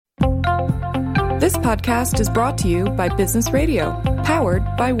This podcast is brought to you by Business Radio, powered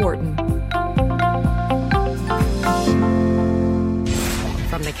by Wharton.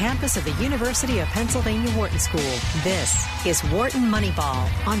 From the campus of the University of Pennsylvania Wharton School, this is Wharton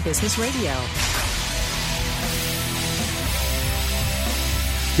Moneyball on Business Radio.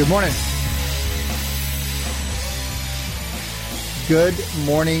 Good morning. Good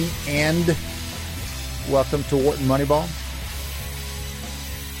morning and welcome to Wharton Moneyball.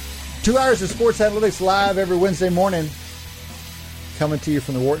 2 hours of sports analytics live every Wednesday morning. Coming to you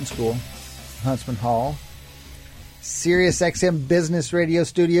from the Wharton School, Huntsman Hall. Sirius XM Business Radio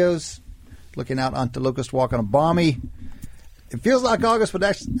Studios. Looking out onto Locust Walk on a balmy, it feels like August, but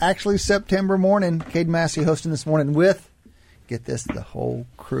actually September morning. Cade Massey hosting this morning with, get this, the whole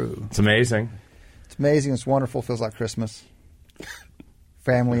crew. It's amazing. It's amazing. It's wonderful. Feels like Christmas.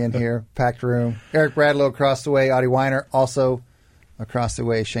 Family in here, packed room. Eric Bradlow across the way. Audie Weiner also across the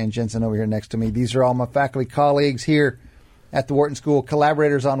way. Shane Jensen over here next to me. These are all my faculty colleagues here at the Wharton School.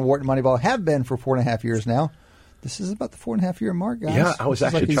 Collaborators on Wharton Moneyball have been for 4.5 years now. This is about the 4.5 year mark, guys. Yeah, I was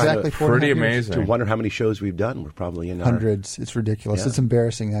actually trying to pretty amazing to wonder how many shows we've done. We're probably in hundreds. It's ridiculous. Yeah. It's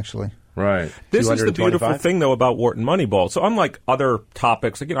embarrassing, actually. Right. This is the beautiful thing, though, about Wharton Moneyball. So unlike other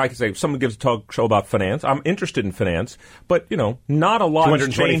topics, like, I can say someone gives a talk show about finance. I'm interested in finance, but, not a lot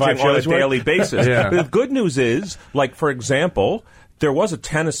is changing on a daily basis. Yeah. The good news is, like, for example, there was a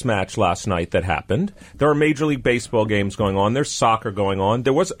tennis match last night that happened. There are Major League Baseball games going on. There's soccer going on.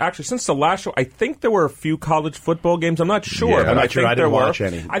 There was actually, since the last show, I think there were a few college football games. I'm not sure, but I think there were. Watch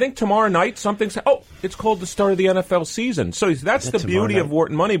any. I think tomorrow night something's. It's called the start of the NFL season. So that's the beauty of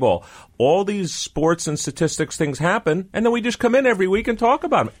Wharton Moneyball. All these sports and statistics things happen, and then we just come in every week and talk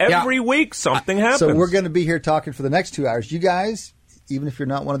about them. Every week something happens. So we're going to be here talking for the next 2 hours. You guys, even if you're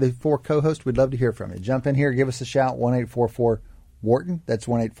not one of the four co-hosts, we'd love to hear from you. Jump in here, give us a shout, 1-844-WHARTON. That's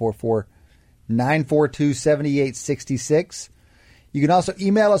 1-844-942-7866. You can also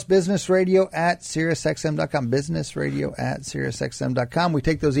email us, businessradio@SiriusXM.com, businessradio@SiriusXM.com. We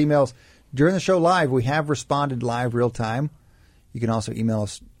take those emails during the show live. We have responded live real time. You can also email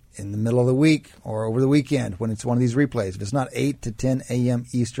us in the middle of the week or over the weekend when it's one of these replays. If it's not 8 to 10 a.m.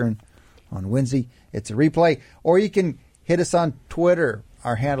 Eastern on Wednesday, it's a replay. Or you can hit us on Twitter.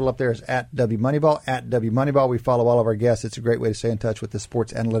 Our handle up there is @WMoneyball, @WMoneyball. We follow all of our guests. It's a great way to stay in touch with the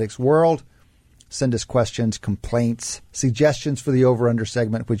sports analytics world. Send us questions, complaints, suggestions for the over-under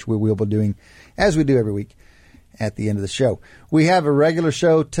segment, which we will be doing as we do every week at the end of the show. We have a regular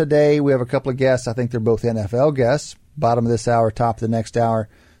show today. We have a couple of guests. I think they're both NFL guests. Bottom of this hour, top of the next hour.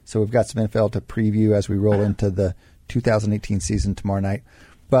 So we've got some NFL to preview as we roll into the 2018 season tomorrow night.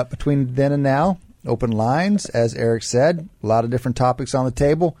 But between then and now, open lines, as Eric said, a lot of different topics on the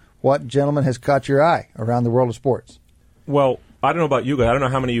table. What, gentlemen, has caught your eye around the world of sports? Well, I don't know about you guys. I don't know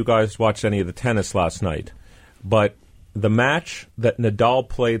how many of you guys watched any of the tennis last night, but the match that Nadal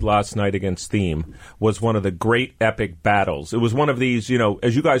played last night against Thiem was one of the great epic battles. It was one of these,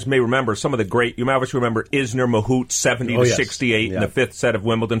 as you guys may remember, some of the great, you might obviously remember Isner Mahut 70-68 in the fifth set of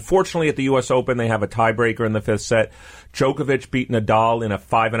Wimbledon. Fortunately, at the U.S. Open, they have a tiebreaker in the fifth set. Djokovic beat Nadal in a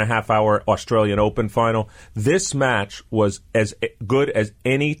 5.5-hour Australian Open final. This match was as good as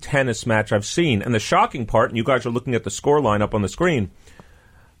any tennis match I've seen. And the shocking part, and you guys are looking at the scoreline up on the screen,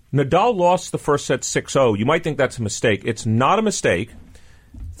 Nadal lost the first set 6-0. You might think that's a mistake. It's not a mistake.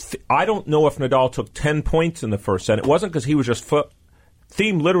 I don't know if Nadal took 10 points in the first set. It wasn't because he was just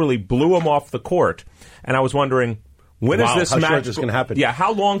Thiem literally blew him off the court. And I was wondering, when is this match going to happen? Yeah,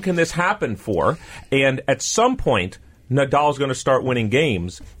 how long can this happen for? And at some point, Nadal's going to start winning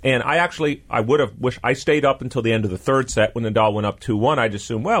games. And I would have wished I stayed up until the end of the third set when Nadal went up 2-1. I just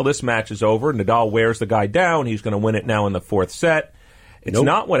assumed, well, this match is over. Nadal wears the guy down. He's going to win it now in the fourth set. It's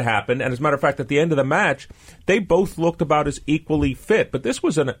not what happened, and as a matter of fact, at the end of the match, they both looked about as equally fit. But this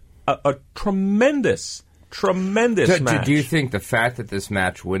was a tremendous match. Do you think the fact that this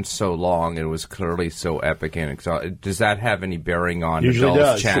match went so long and was clearly so epic and exciting, does that have any bearing on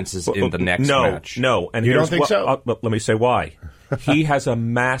Nadal's chances in the next match? No, and you don't think so? Let me say why. He has a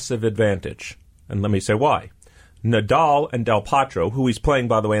massive advantage, and let me say why. Nadal and Del Potro, who he's playing,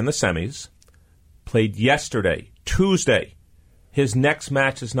 by the way, in the semis, played yesterday, Tuesday. His next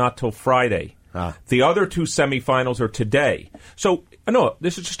match is not till Friday. The other two semifinals are today. So, no,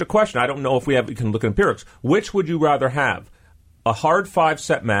 this is just a question. I don't know if we can look at empirics. Which would you rather have? A hard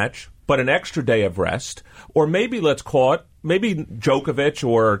 5-set match, but an extra day of rest? Or maybe, let's call it, maybe Djokovic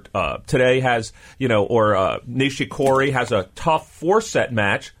or today has, or Nishikori has a tough 4-set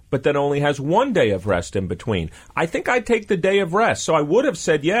match, but then only has 1 day of rest in between. I think I'd take the day of rest. So I would have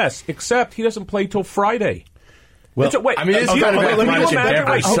said yes, except he doesn't play till Friday. Well, I mean, it's kind of much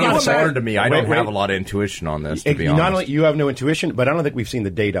endeavor. It's so foreign to me. I don't have a lot of intuition on this, to be honest. Not only you have no intuition, but I don't think we've seen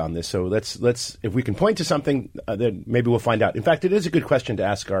the data on this. So let's if we can point to something, then maybe we'll find out. In fact, it is a good question to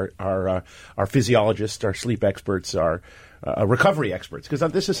ask our physiologists, our sleep experts, our recovery experts, because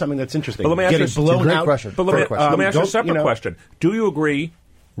this is something that's interesting. But let me ask you a great question. But let me ask you a separate question. Do you agree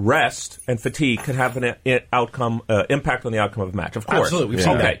rest and fatigue can have an impact on the outcome of a match? Of course. Absolutely. We've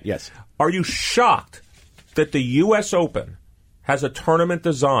seen that. Yes. Are you shocked that the U.S. Open has a tournament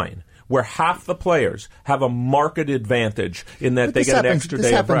design where half the players have a marked advantage in that they get an extra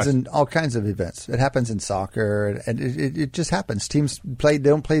day of rest? This happens in all kinds of events. It happens in soccer, and it just happens. Teams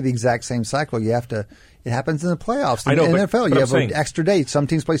don't play the exact same cycle. It happens in the playoffs. In the NFL, you have an extra day. Some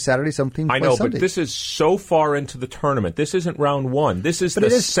teams play Saturday, some teams play Sunday. But this is so far into the tournament. This isn't round one. This is but the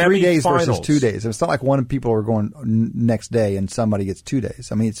it is semifinals. 3 days versus 2 days. It's not like one people are going next day and somebody gets 2 days.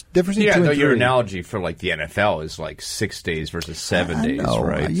 I mean, it's different between 2 and 3. Your analogy for like the NFL is like 6 days versus 7 days,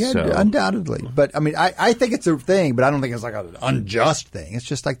 right? Yeah, undoubtedly. But I mean, I think it's a thing, but I don't think it's like an unjust thing. It's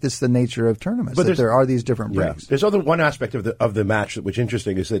just like this is the nature of tournaments. But there are these different breaks. There's one aspect of the match which is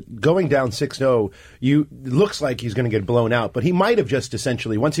interesting is that going down 6-0, it looks like he's going to get blown out, but he might have just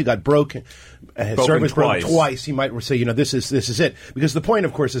essentially, once he got broken, his service broke twice, he might say, this is it. Because the point,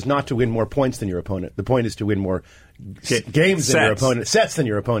 of course, is not to win more points than your opponent. The point is to win more games than your opponent, sets than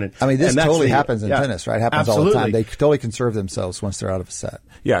your opponent. I mean, this totally happens in tennis, right? It happens all the time. They totally conserve themselves once they're out of a set.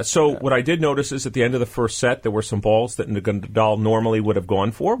 Yeah, so what I did notice is at the end of the first set, there were some balls that Nadal normally would have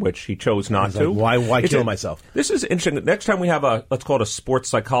gone for, which he chose not to. Like, why kill myself? This is interesting. Next time we have let's call it a sports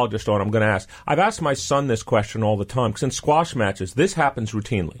psychologist on, I'm going to ask. I've asked my son this question all the time, because in squash matches, this happens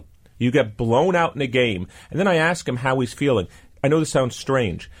routinely. You get blown out in a game, and then I ask him how he's feeling. I know this sounds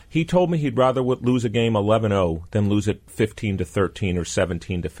strange. He told me he'd rather lose a game 11-0 than lose it 15-13 or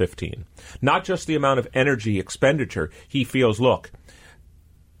 17-15. Not just the amount of energy expenditure. He feels, look,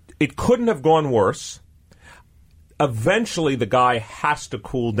 it couldn't have gone worse. Eventually, the guy has to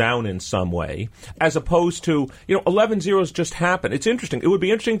cool down in some way, as opposed to, 11-0s just happen. It's interesting. It would be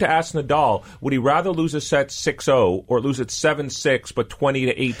interesting to ask Nadal, would he rather lose a set 6-0 or lose it 7-6 but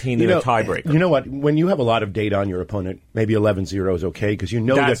 20-18 in a tiebreaker? You know what? When you have a lot of data on your opponent, maybe 11-0 is okay because you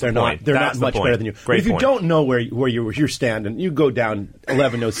know that they're not much better than you. But if you don't know where you're standing, you go down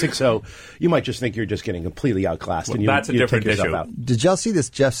 11-0, 6-0, you might just think you're just getting completely outclassed. Well, and that's a different issue. Did y'all see this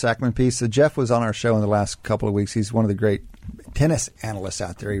Jeff Sackman piece? So Jeff was on our show in the last couple of weeks. He's one of the great tennis analysts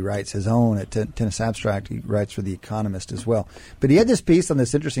out there. He writes his own at Tennis Abstract. He writes for The Economist as well. But he had this piece on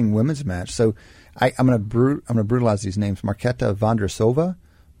this interesting women's match. So I'm going to brutalize these names. Marketa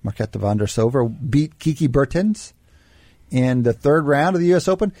Vondrousova beat Kiki Bertens in the third round of the U.S.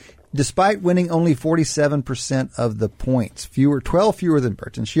 Open, despite winning only 47% of the points, 12 fewer than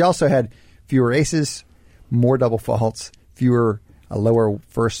Bertens. She also had fewer aces, more double faults, a lower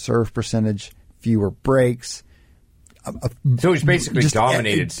first serve percentage, fewer breaks. So he's basically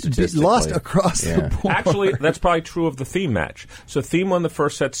dominated statistically. Lost across the board. Actually, that's probably true of the Thiem match. So Thiem won the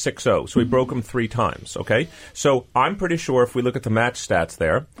first set 6-0, so he broke him 3 times, okay? So I'm pretty sure if we look at the match stats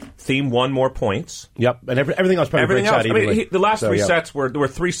there, Thiem won more points. Yep, and everything else probably breaks out evenly. The last 3 sets were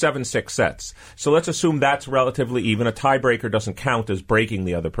 3-7-6 sets. So let's assume that's relatively even. A tiebreaker doesn't count as breaking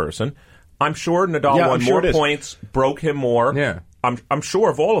the other person. I'm sure Nadal won more points, broke him more. Yeah. I'm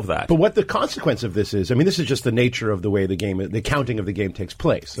sure of all of that. But what the consequence of this is, this is just the nature of the way the counting of the game takes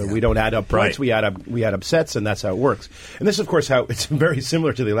place. So we don't add up points, we add up sets, and that's how it works. And this is, of course, how it's very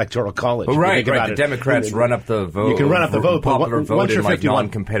similar to the Electoral College. Well, right. The Democrats run up the vote. You can run up the vote, but once you're 51,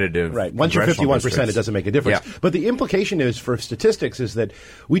 non-competitive. Right. Once you're 51%, it doesn't make a difference. Yeah. But the implication is for statistics is that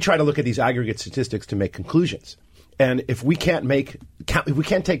we try to look at these aggregate statistics to make conclusions. And if we can't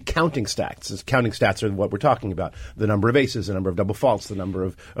take counting stats, as counting stats are what we're talking about, the number of aces, the number of double faults, the number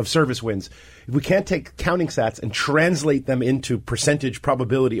of service wins, if we can't take counting stats and translate them into percentage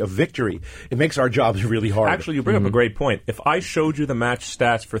probability of victory, it makes our jobs really hard. Actually, you bring up a great point. If I showed you the match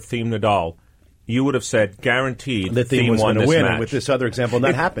stats for Thiem Nadal, you would have said guaranteed that Thiem was won going to this win. match. And with this other example,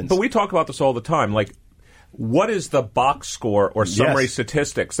 that happens. But we talk about this all the time. Like, what is the box score or summary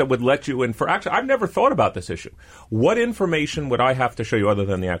statistics that would let you in for... Actually, I've never thought about this issue. What information would I have to show you other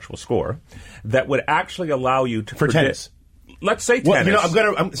than the actual score that would actually allow you to predict... tennis. Let's say tennis.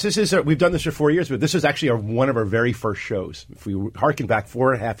 Well, we've done this for 4 years, but this is actually one of our very first shows. If we harken back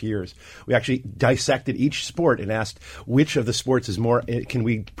 4.5 years, we actually dissected each sport and asked which of the sports is more. Can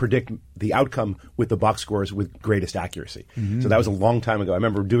we predict the outcome with the box scores with greatest accuracy? Mm-hmm. So that was a long time ago. I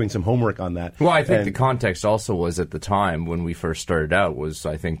remember doing some homework on that. Well, I think the context also was at the time when we first started out was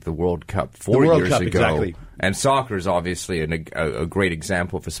I think the World Cup 4 years ago. Exactly. And soccer is obviously a great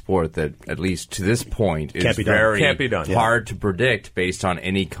example of a sport that, at least to this point, is very hard to predict based on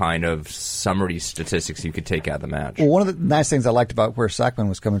any kind of summary statistics you could take out of the match. Well, one of the nice things I liked about where Sackman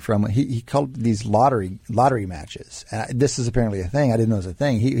was coming from, he called these lottery matches. This is apparently a thing. I didn't know it was a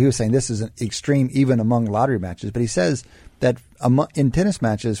thing. He was saying this is an extreme even among lottery matches. But he says that in tennis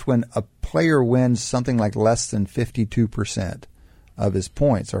matches, when a player wins something like less than 52% of his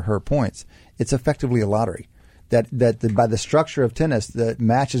points or her points, it's effectively a lottery. That by the structure of tennis, the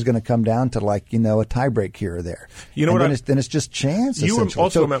match is going to come down to a tiebreak here or there. You know and then it's just chance. You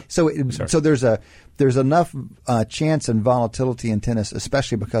also so there's enough chance and volatility in tennis,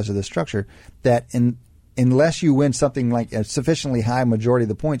 especially because of the structure, that unless you win something like a sufficiently high majority of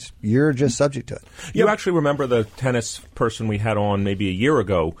the points, you're just subject to it. You actually remember the tennis person we had on maybe a year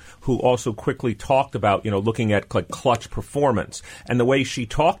ago who also quickly talked about, looking at like clutch performance. And the way she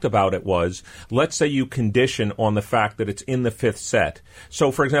talked about it was, let's say you condition on the fact that it's in the fifth set. So,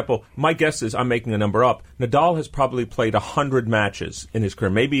 for example, my guess is, I'm making a number up, Nadal has probably played 100 matches in his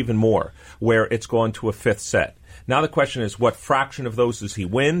career, maybe even more, where it's gone to a fifth set. Now the question is, what fraction of those does he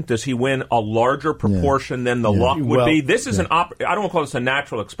win? Does he win a larger proportion than the luck would be? This is I don't want to call this a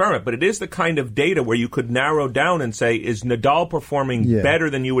natural experiment, but it is the kind of data where you could narrow down and say, is Nadal performing better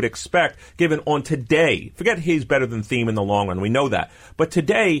than you would expect, given on today? Forget he's better than Thiem in the long run. We know that. But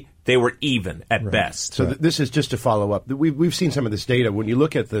today, they were even at best. So this is just to follow up. We've seen some of this data. When you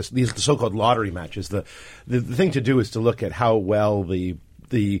look at these so-called lottery matches, the thing to do is to look at how well the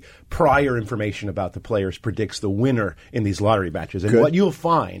prior information about the players predicts the winner in these lottery matches. And what you'll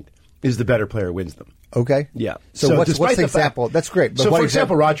find is the better player wins them. Okay. Yeah. So what's the example? That's great. But so, for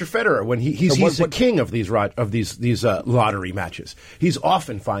example, Roger Federer, when he's the king of these lottery matches, he's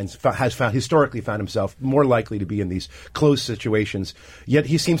often historically found himself more likely to be in these close situations. Yet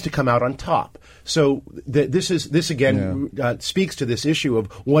he seems to come out on top. So this again speaks to this issue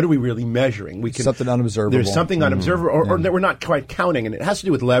of what are we really measuring? Something unobservable. There's something unobservable, or that we're not quite counting, and it has to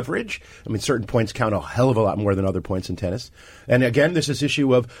do with leverage. I mean, certain points count a hell of a lot more than other points in tennis. And again, there's this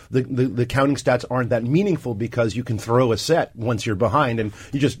issue of the counting stats aren't that meaningful because you can throw a set once you're behind, and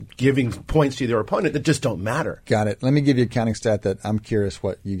you're just giving points to your opponent that just don't matter. Got it. Let me give you a counting stat that I'm curious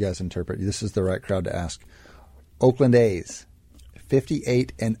what you guys interpret. This is the right crowd to ask. Oakland A's,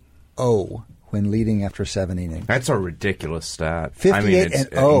 58-0 when leading after 7 innings. That's a ridiculous stat.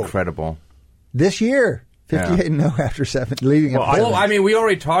 58-0. Incredible. This year, 58-0 after 7 leading after 7 innings. I mean, we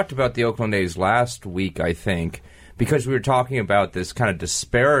already talked about the Oakland A's last week, I think, because we were talking about this kind of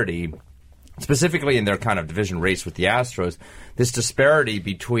disparity, specifically in their kind of division race with the Astros, this disparity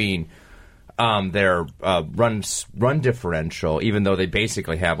between their run differential, even though they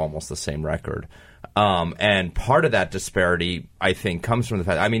basically have almost the same record. And part of that disparity, I think, comes from the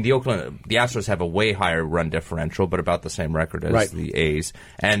fact, I mean, the Astros have a way higher run differential, but about the same record as the A's.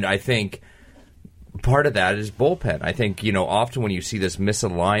 And I think part of that is bullpen. I think, often when you see this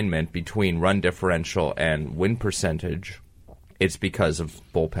misalignment between run differential and win percentage, it's because of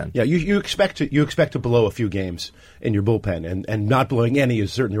bullpen. Yeah, you expect to blow a few games in your bullpen, and not blowing any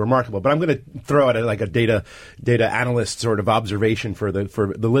is certainly remarkable. But I'm going to throw out a data analyst sort of observation for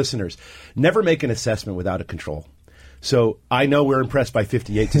the listeners. Never make an assessment without a control. So I know we're impressed by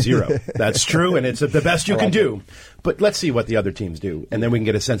 58-0. That's true, and it's the best you can do. But let's see what the other teams do, and then we can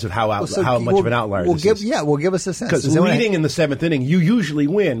get a sense of how much of an outlier this is. Yeah, we'll give us a sense. Because leading in the 7th inning, you usually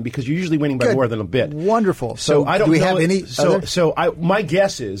win because you're usually winning by more than a bit. Wonderful. So I don't do we know. Have any? My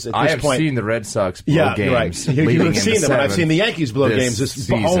guess is at this point, I have seen the Red Sox blow games. Right. You've seen them, and I've seen the Yankees blow games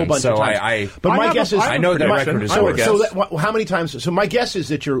a whole bunch of times. But my guess is, I know that record is worse. So how many times? So my guess is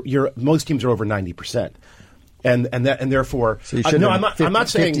that most teams are over 90%. And therefore, so you I'm not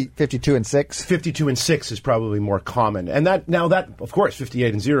saying 52-6. 52-6 is probably more common, and that of course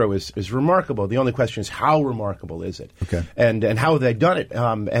 58-0 is remarkable. The only question is how remarkable is it? Okay, and how have they done it?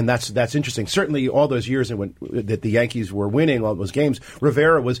 And that's interesting. Certainly, all those years that the Yankees were winning all those games,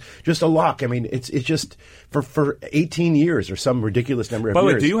 Rivera was just a lock. I mean, it's just for 18 years or some ridiculous number of years. By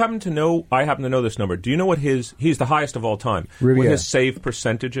the way, do you happen to know? I happen to know this number. Do you know what he's the highest of all time? Rivera. What his save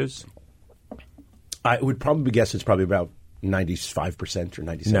percentage is? I would probably guess it's probably about 95% or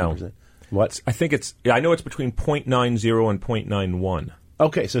 97%. No. What? I think I know it's between 0.90 and 0.91.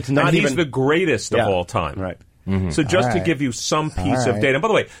 Okay, so it's not he's the greatest of all time. Right. Mm-hmm. So just to give you some piece of data. And by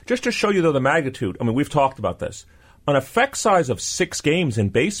the way, just to show you, though, the magnitude, I mean, we've talked about this. An effect size of 6 games in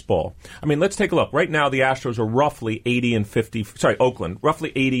baseball. I mean, let's take a look. Right now, the Astros are roughly 80-50. Oakland,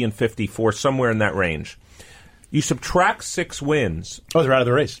 roughly 80-54, somewhere in that range. You subtract 6 wins. Oh, they're out of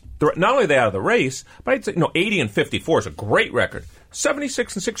the race. Not only are they out of the race, but I'd say 80-54 is a great record.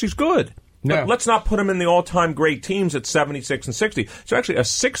 76-60 is good. But let's not put him in the all-time great teams at 76 and 60. So actually, a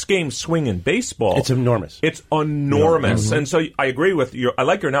 6-game swing in baseball. It's enormous. It's enormous. Mm-hmm. And so I agree with you. I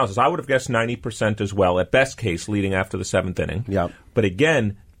like your analysis. I would have guessed 90% as well, at best case, leading after the 7th inning. Yeah. But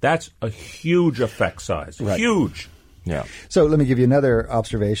again, that's a huge effect size. Right. Huge. Yeah. So let me give you another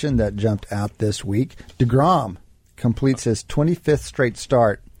observation that jumped out this week. DeGrom completes his 25th straight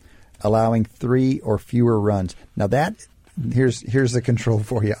start, allowing 3 or fewer runs. Now here's the control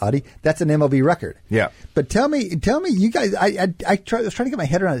for you, Adi. That's an MLB record. Yeah. But tell me, you guys. I was trying to get my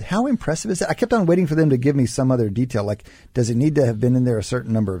head around it. How impressive is that? I kept on waiting for them to give me some other detail. Like, does it need to have been in there a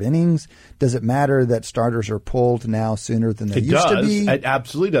certain number of innings? Does it matter that starters are pulled now sooner than they used to be? It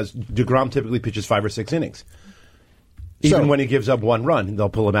absolutely does. DeGrom typically pitches 5 or 6 innings. Even when he gives up 1 run, they'll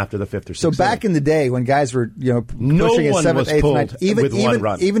pull him after the 5th or 6th. So back in the day when guys were, pushing at 7th, 8th, 9th, with 1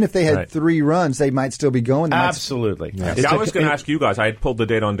 run. even if they had 3 runs, they might still be going. Absolutely. Yeah. I was going to ask you guys. I had pulled the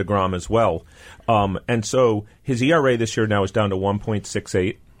data on DeGrom as well, and so his ERA this year now is down to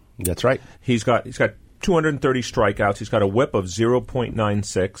 1.68. That's right. He's got 230 strikeouts. He's got a WHIP of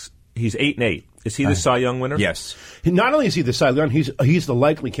 0.96. He's 8-8. Is he the Cy Young winner? Yes. Not only is he the Cy Young, he's the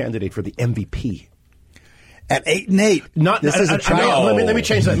likely candidate for the MVP. At 8-8, this is a trial. Let me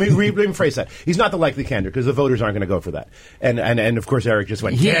change that. Let me rephrase that. He's not the likely candidate because the voters aren't going to go for that. And of course Eric just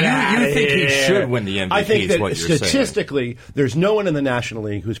went. You think he should win the MVP? I think that what you're statistically, there's no one in the National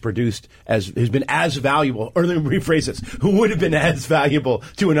League who's been as valuable, or let me rephrase this, who would have been as valuable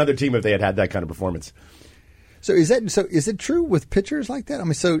to another team if they had that kind of performance. So is it true with pitchers like that? I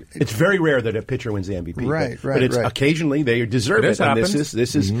mean, so it's very rare that a pitcher wins the MVP. Right. But it's occasionally they deserve it. And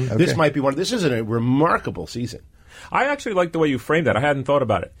this might be one. This is a remarkable season. I actually like the way you framed that. I hadn't thought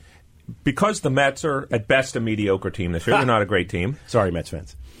about it because the Mets are at best a mediocre team this year. They're not a great team. Sorry, Mets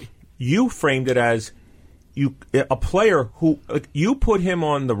fans. You framed it as a player who you put him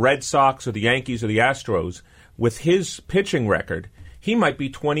on the Red Sox or the Yankees or the Astros with his pitching record. He might be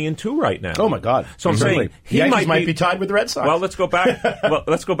 20-2 right now. Oh my God! So I'm saying he might be tied with the Red Sox. Well, let's go back.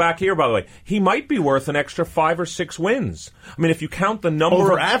 Let's go back here. By the way, he might be worth an extra 5 or 6 wins. I mean, if you count the number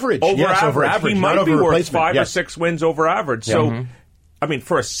over average, he might be worth 5 or 6 wins over average. Yeah. So, I mean,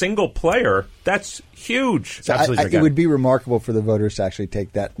 for a single player, that's huge. So it would be remarkable for the voters to actually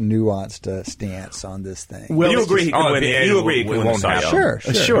take that nuanced stance on this thing. Well, you agree he can win it? You agree he can win it?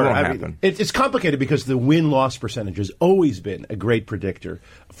 Sure. I mean, it's complicated because the win-loss percentage has always been a great predictor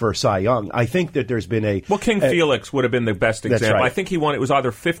for Cy Young. I think that there's been a... Well, Felix would have been the best example. Right. I think he won. It was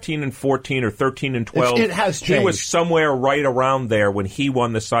either 15-14 or 13-12. It has changed. He was somewhere right around there when he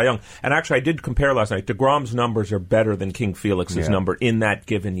won the Cy Young. And actually, I did compare last night. DeGrom's numbers are better than King Felix's number in that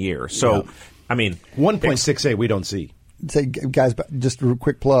given year. So, I mean... 1.68 we don't see. Say, guys, just a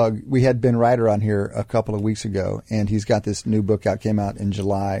quick plug. We had Ben Ryder on here a couple of weeks ago, and he's got this new book came out in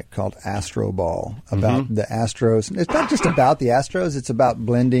July called Astro Ball, about the Astros. It's not just about the Astros; it's about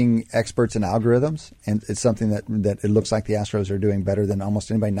blending experts and algorithms, and it's something that it looks like the Astros are doing better than almost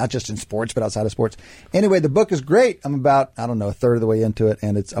anybody, not just in sports but outside of sports. Anyway, the book is great. I'm about a third of the way into it,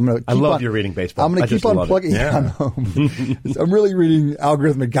 and I love your reading baseball. I'm going to keep on plugging. Yeah. I'm really reading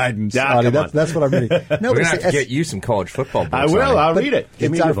algorithmic guidance. That's what I'm reading. No, we're going to have to get you some college football books. I will. I'll read it.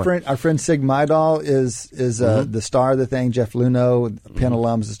 It's our friend Sig Meidel is the star of the thing. Jeff Luno, Penn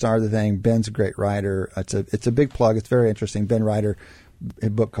alum, is the star of the thing. Ben's a great writer. It's a big plug. It's very interesting. Ben Ryder, a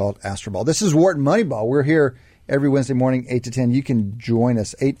book called Astroball. This is Wharton Moneyball. We're here every Wednesday morning, 8 to 10. You can join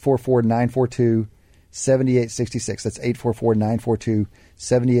us, 844-942-7866. That's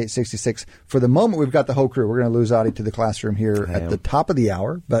 844-942-7866. For the moment, we've got the whole crew. We're going to lose Adi to the classroom here at the top of the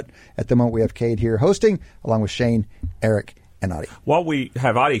hour, but at the moment we have Cade here hosting, along with Shane, Eric, and Adi. While we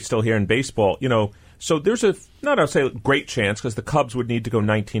have Adi still here in baseball, so there's I'll say great chance because the Cubs would need to go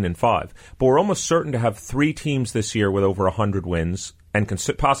 19-5, but we're almost certain to have 3 teams this year with over 100 wins and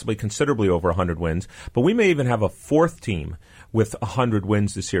possibly considerably over 100 wins, but we may even have a 4th team with 100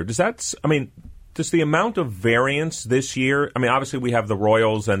 wins this year. Does the amount of variance this year? I mean, obviously we have the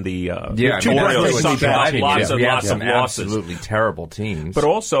Royals and the Royals lots of losses. Absolutely terrible teams. But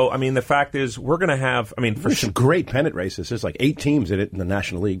also, I mean, the fact is we're going to have. I mean, there's some great pennant races. There's like 8 teams in it in the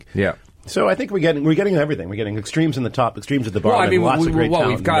National League. Yeah. So I think we're getting everything. We're getting extremes in the top, extremes at the bottom. Well, I mean, lots of great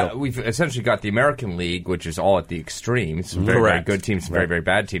talent. we've essentially got the American League, which is all at the extremes. Some very, very good teams, some very, very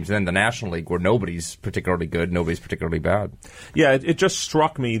bad teams. And then the National League, where nobody's particularly good, nobody's particularly bad. Yeah, it just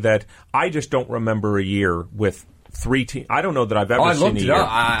struck me that I just don't remember a year with 3 teams. I don't know that I've ever seen a year.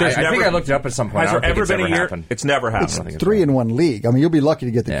 I think I looked it up at some point. Has there ever been a year? It's never happened. It's 3 in 1 league. I mean, you'll be lucky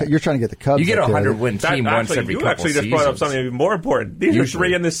to get the. You're trying to get the Cubs. You get a 100-win team once every couple seasons. You actually just brought up something even more important. These are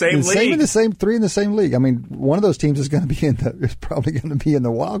 3 in the same league. 3 in the same league. I mean, one of those teams is going to be probably going to be in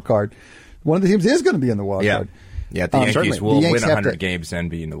the wild card. one of the teams is going to be in the wild card. Yeah, the Yankees will win 100 to, games and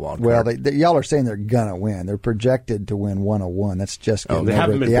be in the wild card. Well, y'all are saying they're going to win. They're projected to win 101. That's just they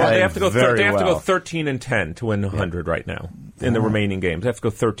haven't been playing. They have to go. They have to go 13-10 to win 100 right now in the remaining games. They have to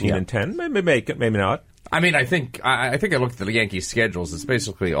go 13-10. Maybe make it. Maybe not. I mean, I think I looked at the Yankees' schedules. It's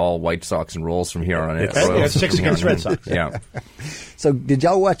basically all White Sox and Royals from here on in. It's 6 against Red Sox. Yeah. So, did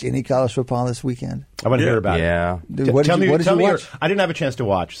y'all watch any college football this weekend? I want to hear about it. Yeah. What did you watch? I didn't have a chance to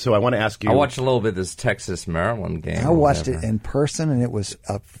watch, so I want to ask you. I watched a little bit of this Texas-Maryland game. I watched it in person, and it was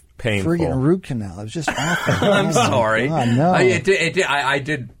a friggin' root canal. It was just awful. I'm sorry. God, no. I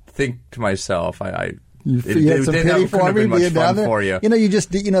did think to myself, You had some pity for me being down there. For you. You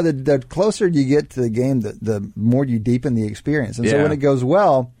just the closer you get to the game, the more you deepen the experience. And so when it goes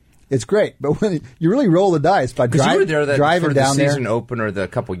well, it's great. But when you really roll the dice by driving down for the there, season opener a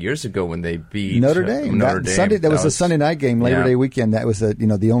couple years ago when they beat Notre Dame. That was a Sunday night game, Labor Day weekend. That was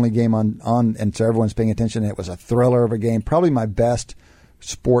the only game on, and so everyone's paying attention. It was a thriller of a game, probably my best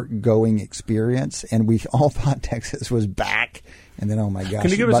sport-going experience, and we all thought Texas was back. And then, oh my gosh!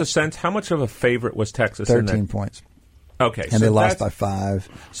 Can you give us a sense how much of a favorite was Texas? 13 points. Okay, and they lost by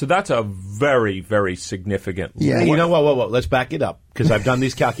 5. So that's a very, very significant. Yeah, you know what? Let's back it up because I've done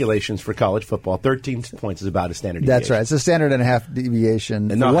these calculations for college football. 13 points is about a standard deviation. That's right. It's a standard and a half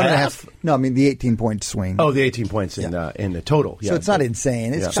deviation. And not half? No, I mean the 18-point swing. Oh, the 18 points in the total. So it's not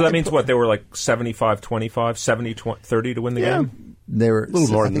insane. It's so that means what? They were like 75-25, 70-30 to win the game? They were a little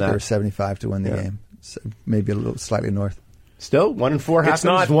more than that. They were 75 to win the game. So maybe a little slightly north. Still, 1 in 4 happens. It's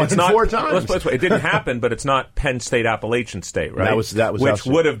not 4 times. It didn't happen, but it's not Penn State Appalachian State, right? That was which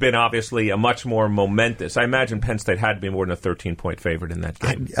would have been obviously a much more momentous. I imagine Penn State had to be more than a 13-point favorite in that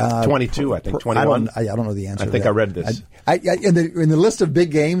game. 22, I think. 21. I don't know the answer. I think I read this. In the list of big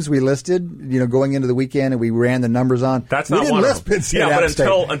games we listed, going into the weekend, and we ran the numbers on. That's not one of them. Penn State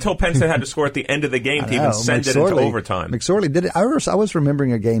until Penn State had to score at the end of the game to even send it into overtime. McSorley did it. I was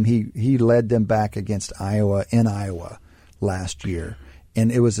remembering a game he led them back against Iowa in Iowa last year.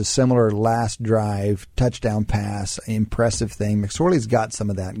 And it was a similar last drive, touchdown pass, impressive thing. McSorley's got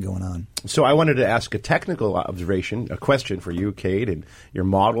some of that going on. So I wanted to ask a technical observation, a question for you, Kate, and your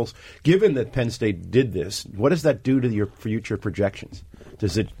models. Given that Penn State did this, what does that do to your future projections?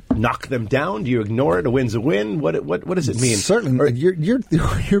 Does it knock them down? Do you ignore it? A win's a win? What does it mean? Certainly.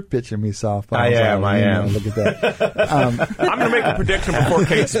 You're pitching me softball. I am. Look at that. I'm going to make a prediction before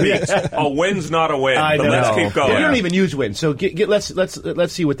Kate speaks. A win's not a win. But let's keep going. You don't even use win. So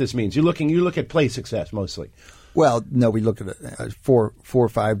let's see what this means. You look at play success mostly. Well, no, we look at 4 or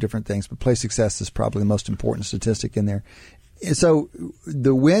 5 different things, but play success is probably the most important statistic in there. So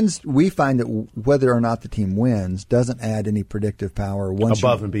the wins, we find that whether or not the team wins doesn't add any predictive power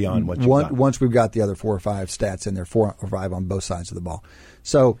above and beyond what you've got. Once we've got the other 4 or 5 stats in there, 4 or 5 on both sides of the ball.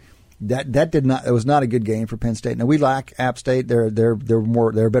 So it was not a good game for Penn State. Now we lack App State. They're a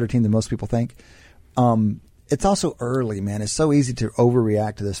better team than most people think. It's also early, man. It's so easy to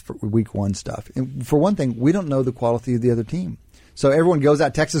overreact to this for week 1 stuff. And for one thing, we don't know the quality of the other team. So everyone goes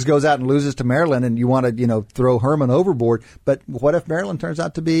out, Texas goes out and loses to Maryland, and you want to, throw Herman overboard. But what if Maryland turns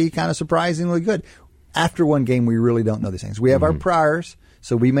out to be kind of surprisingly good? After one game, we really don't know these things. We have our priors,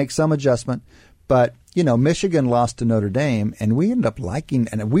 so we make some adjustment. But, Michigan lost to Notre Dame, and we ended up liking,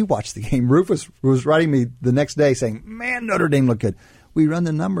 and we watched the game. Rufus was writing me the next day saying, man, Notre Dame looked good. We run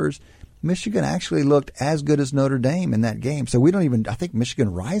the numbers. Michigan actually looked as good as Notre Dame in that game. So I think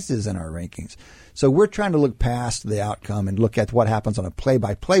Michigan rises in our rankings. So we're trying to look past the outcome and look at what happens on a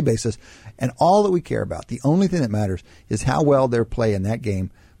play-by-play basis. And all that we care about, the only thing that matters, is how well their play in that game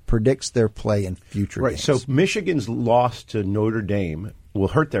predicts their play in future games. So Michigan's loss to Notre Dame will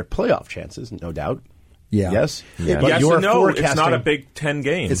hurt their playoff chances, no doubt. Yeah. Yes? Yeah. But yes and no, it's not a Big Ten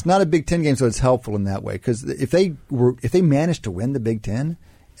game. It's not a Big Ten game, so it's helpful in that way. Because if they manage to win the Big Ten,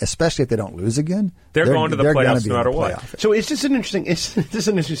 especially if they don't lose again, they're going to the playoffs no matter what. So this is an interesting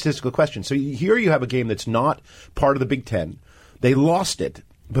statistical question. So here you have a game that's not part of the Big Ten. They lost it,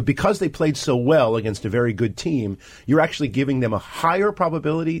 but because they played so well against a very good team, you're actually giving them a higher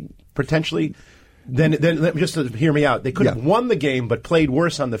probability, potentially, than just to hear me out. They could have won the game but played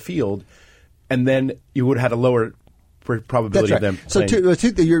worse on the field, and then you would have had a lower probability of them playing.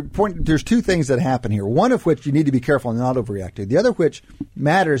 So your point, there's 2 things that happen here. One of which you need to be careful and not overreact to. The other which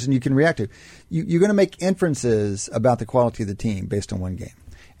matters and you can react to. You're going to make inferences about the quality of the team based on one game.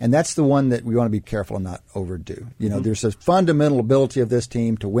 And that's the one that we want to be careful and not overdo. There's a fundamental ability of this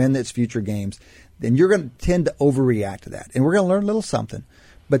team to win its future games. Then you're going to tend to overreact to that. And we're going to learn a little something.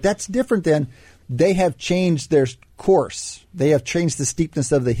 But that's different than they have changed their course. They have changed the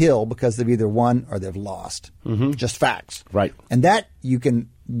steepness of the hill because they've either won or they've lost. Just facts. Right. And that you can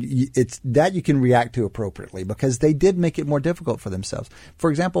it's that you can react to appropriately because they did make it more difficult for themselves. For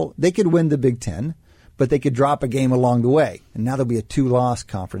example, they could win the Big Ten, but they could drop a game along the way, and now there'll be a 2-loss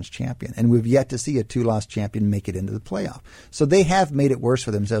conference champion. And we've yet to see a 2-loss champion make it into the playoff. So they have made it worse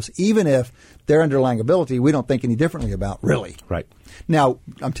for themselves, even if their underlying ability we don't think any differently about, really. Right. Now,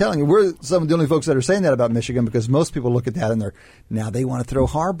 I'm telling you, we're some of the only folks that are saying that about Michigan because most people look at that and now they want to throw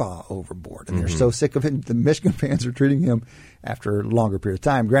Harbaugh overboard, and they're so sick of it. The Michigan fans are treating him after a longer period of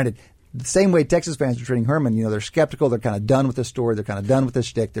time. Granted, the same way Texas fans are treating Herman, they're skeptical. They're kind of done with the story. They're kind of done with the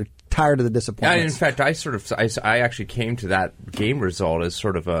shtick. They're tired of the disappointment. Yeah, in fact, I actually came to that game result as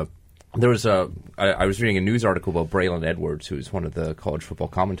sort of I was reading a news article about Braylon Edwards, who's one of the college football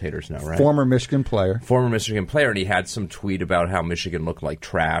commentators now, right? Former Michigan player, and he had some tweet about how Michigan looked like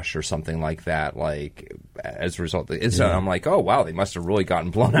trash or something like that. Like as a result, I'm like, oh wow, they must have really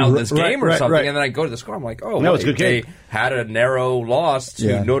gotten blown out in this game or something. And then I go to the score, I'm like, oh, no, it's a good game. They had a narrow loss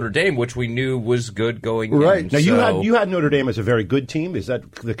to Notre Dame, which we knew was good going in. Now you had Notre Dame as a very good team. Is that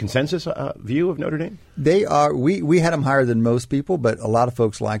the consensus view of Notre Dame? They are. We had them higher than most people, but a lot of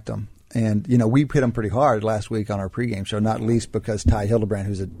folks liked them. And, we hit them pretty hard last week on our pregame show, not least because Ty Hildebrand,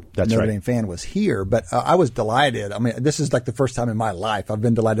 who's a Notre Dame fan, was here. But I was delighted. I mean, this is like the first time in my life I've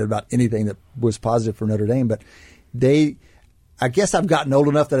been delighted about anything that was positive for Notre Dame. But I guess I've gotten old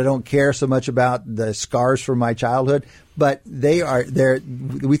enough that I don't care so much about the scars from my childhood. But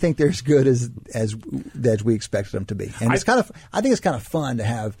we think they're as good as we expected them to be. And I think it's kind of fun to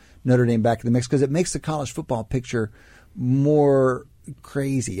have Notre Dame back in the mix because it makes the college football picture more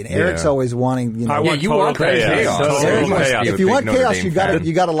crazy. And Eric's always wanting, you want chaos. If you want chaos, you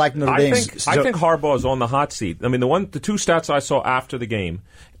got to like Notre Dame. I think Harbaugh is on the hot seat. I mean, the two stats I saw after the game,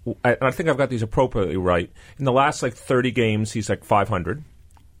 and I think I've got these appropriately right. In the last 30 games, he's 500.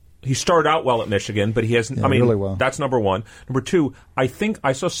 He started out well at Michigan, but he hasn't. Really well. That's number one. Number two, I think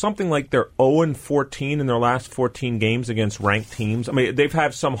I saw something like they're 0-14 in their last 14 games against ranked teams. I mean, they've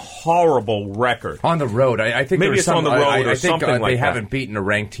had some horrible record on the road. I think maybe it's on the road or something like that. They haven't beaten a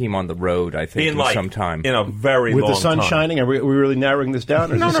ranked team on the road. I think in some time, in a very long time. With the sun shining, are we really narrowing this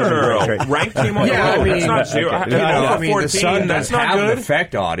down? Or no. Ranked team on the road. That's not zero. The sun does have an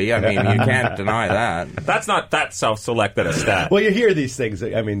effect, Audie. I mean, you can't deny that. That's not that self-selected a stat. Well, you hear these things.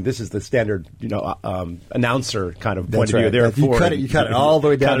 I mean, this is the standard, announcer kind of point of view. Right. You cut it all the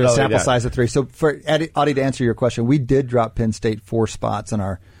way down to a sample size of 3. So, for Audie, to answer your question, we did drop Penn State 4 spots in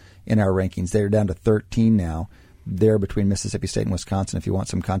our rankings. They're down to 13 now. They're between Mississippi State and Wisconsin. If you want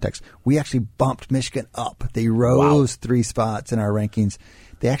some context, we actually bumped Michigan up. They rose 3 spots in our rankings.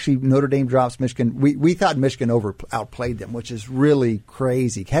 Notre Dame drops Michigan. We thought Michigan outplayed them, which is really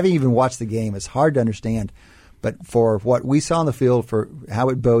crazy. Having even watched the game, it's hard to understand. But for what we saw on the field, for how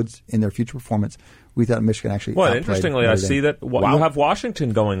it bodes in their future performance, we thought Michigan actually outplayed interestingly, Notre I Dame. see that you have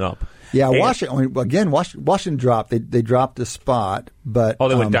Washington going up. Yeah, Washington dropped. They dropped a spot, but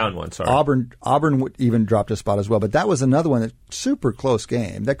they went down one. Sorry, Auburn even dropped a spot as well. But that was another one, that's super close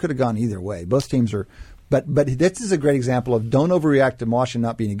game. That could have gone either way. Both teams are, but this is a great example of don't overreact to Washington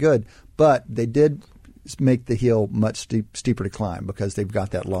not being good. But they did make the hill much steeper to climb because they've got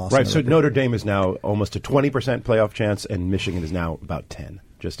that loss. Right, so Notre Dame is now almost a 20% playoff chance, and Michigan is now about 10,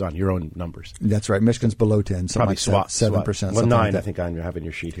 just on your own numbers. That's right. Michigan's below 10, something like 7%. Well, 9, I think I have in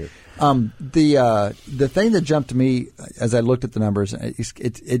your sheet here. The thing that jumped to me as I looked at the numbers,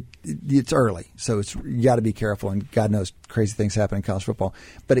 it's early, so you got to be careful, and God knows crazy things happen in college football.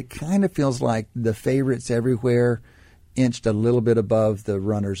 But it kind of feels like the favorites everywhere inched a little bit above the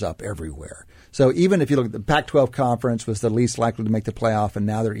runners-up everywhere. So even if you look at the Pac-12 conference was the least likely to make the playoff, and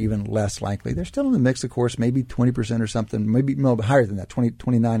now they're even less likely. They're still in the mix, of course, maybe 20% or something, maybe higher than that,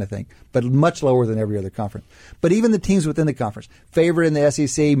 29, I think, but much lower than every other conference. But even the teams within the conference, favorite in the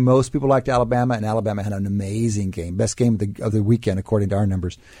SEC, most people liked Alabama, and Alabama had an amazing game, best game of the weekend according to our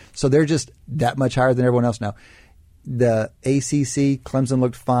numbers. So they're just that much higher than everyone else now. The ACC, Clemson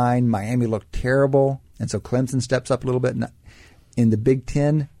looked fine, Miami looked terrible, and so Clemson steps up a little bit. In the Big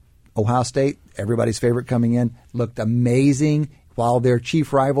Ten, Ohio State, everybody's favorite coming in, looked amazing, while their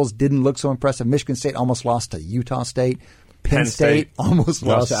chief rivals didn't look so impressive. Michigan State almost lost to Utah State. Penn State almost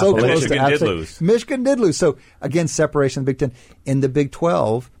lost so close to App State. Michigan did lose. So, again, separation in the Big Ten. In the Big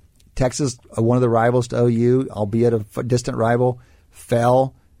 12, Texas, one of the rivals to OU, albeit a distant rival,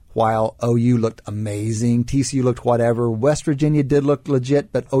 fell, while OU looked amazing. TCU looked whatever. West Virginia did look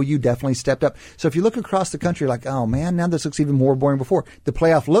legit, but OU definitely stepped up. So if you look across the country, like, oh, man, now this looks even more boring before. The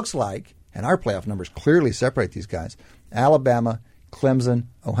playoff looks like, and our playoff numbers clearly separate these guys, Alabama, Clemson,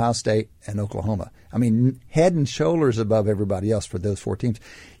 Ohio State, and Oklahoma. I mean, head and shoulders above everybody else for those 4 teams.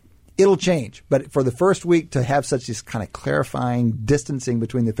 It'll change, but for the first week to have such this kind of clarifying distancing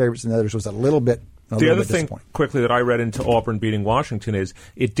between the favorites and the others was a little bit. The other thing, quickly, that I read into Auburn beating Washington is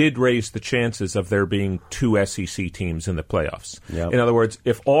it did raise the chances of there being 2 SEC teams in the playoffs. Yep. In other words,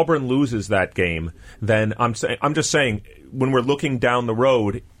 if Auburn loses that game, then I'm just saying, when we're looking down the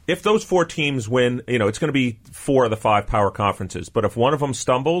road, if those 4 teams win, it's going to be 4 of the 5 power conferences. But if one of them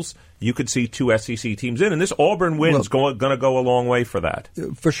stumbles, you could see 2 SEC teams in. And this Auburn win is going to go a long way for that.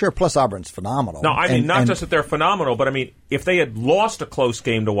 For sure. Plus, Auburn's phenomenal. No, I mean, not just that they're phenomenal, but I mean, if they had lost a close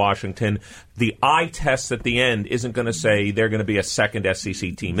game to Washington, the eye test at the end isn't going to say they're going to be a second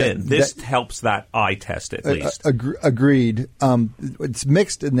SEC team in. This helps that eye test at least. Agreed. It's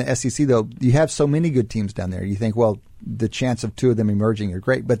mixed in the SEC, though. You have so many good teams down there. You think, well, the chance of 2 of them emerging are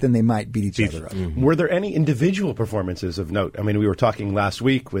great, but then they might beat each other up. Mm-hmm. Were there any individual performances of note? I mean, we were talking last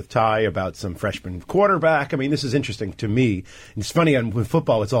week with Ty about some freshman quarterback. I mean, this is interesting to me. It's funny, with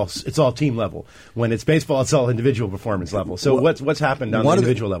football, it's all team level. When it's baseball, it's all individual performance level. So what's happened on the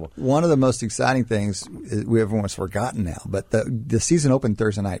individual level? One of the most exciting things everyone's forgotten now, but the season opened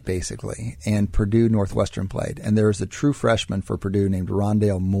Thursday night basically, and Purdue Northwestern played, and there was a true freshman for Purdue named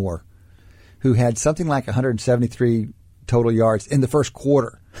Rondale Moore, who had something like 173 total yards in the first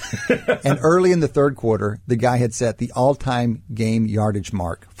quarter. And early in the third quarter, the guy had set the all-time game yardage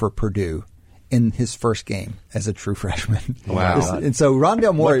mark for Purdue in his first game as a true freshman. Wow. And so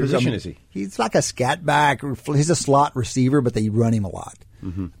Rondale Moore... What position is he? He's like a scat back. He's a slot receiver, but they run him a lot.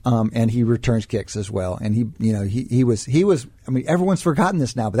 Mm-hmm. And he returns kicks as well. And he was. I mean, everyone's forgotten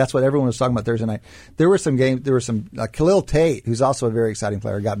this now, but that's what everyone was talking about Thursday night. There were some games. There were some Khalil Tate, who's also a very exciting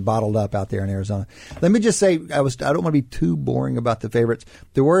player, got bottled up out there in Arizona. Let me just say, I don't want to be too boring about the favorites.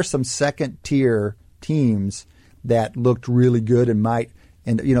 There were some second tier teams that looked really good and might.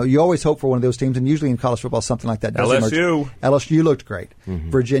 And, you always hope for one of those teams, and usually in college football, something like that does LSU. emerge. LSU looked great.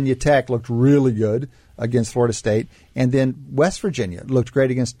 Mm-hmm. Virginia Tech looked really good against Florida State. And then West Virginia looked great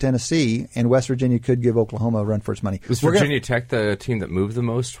against Tennessee, and West Virginia could give Oklahoma a run for its money. Was Virginia Tech the team that moved the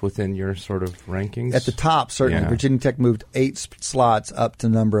most within your sort of rankings? At the top, certainly. Yeah. Virginia Tech moved 8 slots up to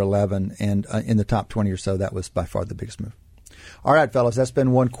number 11, and in the top 20 or so, that was by far the biggest move. All right, fellas, that's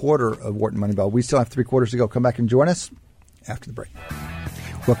been 1 quarter of Wharton Moneyball. We still have 3 quarters to go. Come back and join us after the break.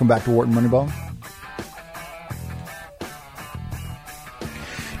 Welcome back to Wharton Moneyball.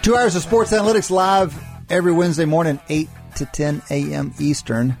 2 hours of sports analytics live every Wednesday morning, 8 to 10 a.m.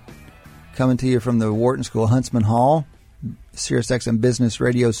 Eastern. Coming to you from the Wharton School Huntsman Hall, SiriusXM Business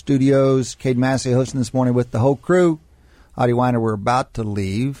Radio Studios. Cade Massey hosting this morning with the whole crew. Audie Weiner, we're about to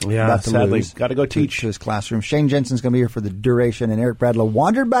leave. Yeah, about to sadly. lose. Got to go teach. To his classroom. Shane Jensen's going to be here for the duration, and Eric Bradlow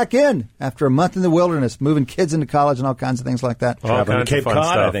wandered back in after a month in the wilderness, moving kids into college and all kinds of things like that. Traveling to Cape Cod,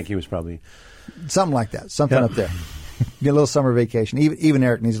 stuff. I think he was probably... Something like that. Something up there. Get a little summer vacation. Even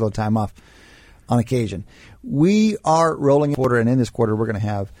Eric needs a little time off on occasion. We are rolling a quarter, and in this quarter we're going to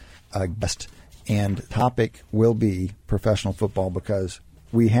have a guest, and the topic will be professional football, because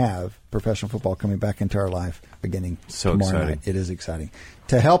we have professional football coming back into our life beginning tomorrow night. It is exciting.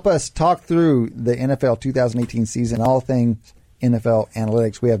 To help us talk through the NFL 2018 season, all things NFL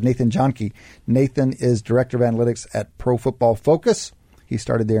analytics, we have Nathan Johnke. Nathan is Director of Analytics at Pro Football Focus. He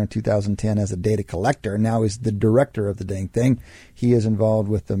started there in 2010 as a data collector. Now he's the director of the dang thing. He is involved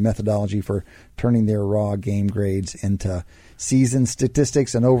with the methodology for turning their raw game grades into season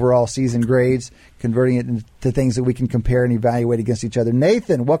statistics and overall season grades, converting it into things that we can compare and evaluate against each other.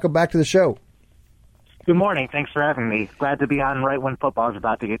 Nathan, welcome back to the show. Good morning. Thanks for having me. Glad to be on right when football is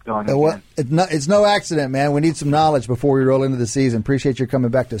about to get going again. It's no accident, man. We need some knowledge before we roll into the season. Appreciate you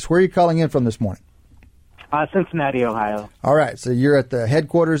coming back to us. Where are you calling in from this morning? Cincinnati, Ohio. All right, so you're at the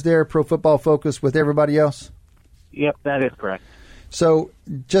headquarters there, Pro Football Focus, with everybody else? Yep, that is correct. So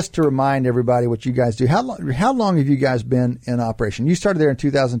just to remind everybody what you guys do, how long have you guys been in operation? You started there in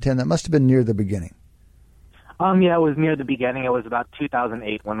 2010. That must have been near the beginning. Yeah, it was near the beginning. It was about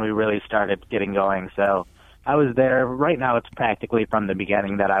 2008 when we really started getting going. So I was there. Right now it's practically from the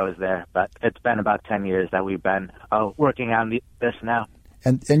beginning that I was there, but it's been about 10 years that we've been working on this now.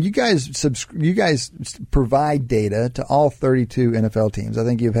 And you guys provide data to all 32 NFL teams. I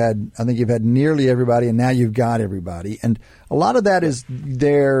think you've had nearly everybody, and now you've got everybody. And a lot of that is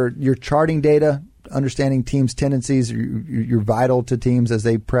your charting data, understanding teams' tendencies. You're vital to teams as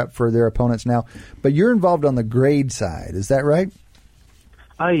they prep for their opponents now. But you're involved on the grade side. Is that right?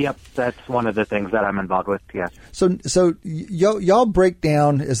 Yep, that's one of the things that I'm involved with. Yes. So y'all break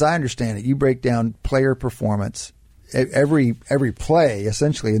down, as I understand it, you break down player performance. Every play,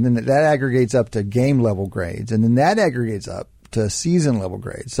 essentially, and then that aggregates up to game level grades, and then that aggregates up to season level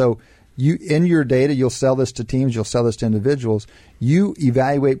grades. So You, in your data, you'll sell this to teams, you'll sell this to individuals. You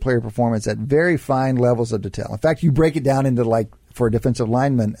evaluate player performance at very fine levels of detail. In fact, you break it down into, like, for a defensive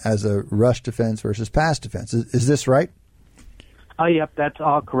lineman as a rush defense versus pass defense. Is this right? Oh, yep, that's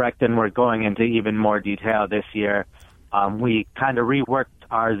all correct, and we're going into even more detail this year. We kind of reworked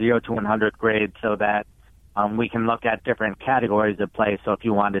our 0 to 100 grade so that we can look at different categories of play. So if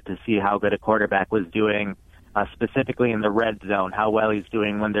you wanted to see how good a quarterback was doing, specifically in the red zone, how well he's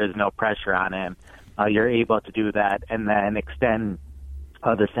doing when there's no pressure on him, you're able to do that and then extend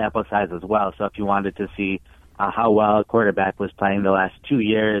the sample size as well. So if you wanted to see how well a quarterback was playing the last 2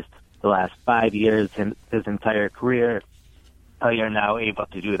 years, the last 5 years, in his entire career, you're now able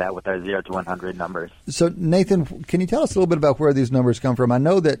to do that with our 0 to 100 numbers. So, Nathan, can you tell us a little bit about where these numbers come from? I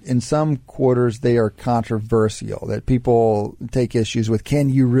know that in some quarters they are controversial, that people take issues with. Can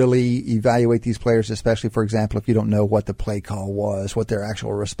you really evaluate these players, especially, for example, if you don't know what the play call was, what their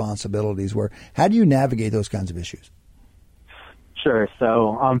actual responsibilities were? How do you navigate those kinds of issues? Sure.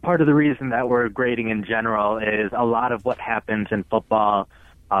 So part of the reason that we're grading in general is a lot of what happens in football.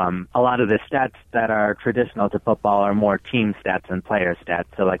 A lot of the stats that are traditional to football are more team stats than player stats.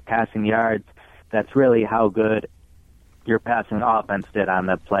 So like passing yards, that's really how good your passing offense did on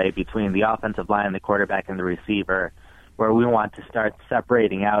the play between the offensive line, the quarterback, and the receiver, where we want to start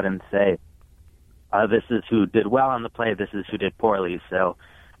separating out and say, this is who did well on the play, this is who did poorly. So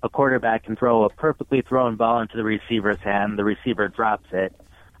a quarterback can throw a perfectly thrown ball into the receiver's hand, the receiver drops it.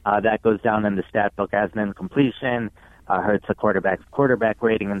 That goes down in the stat book as an incompletion. Hurts the quarterback's quarterback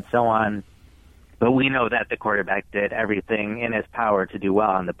rating and so on. But we know that the quarterback did everything in his power to do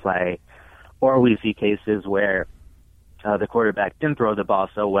well on the play. Or we see cases where the quarterback didn't throw the ball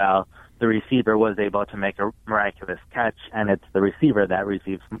so well, the receiver was able to make a miraculous catch, and it's the receiver that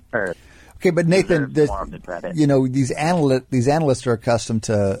receives Okay, but Nathan, more of the credit. You know, these analysts are accustomed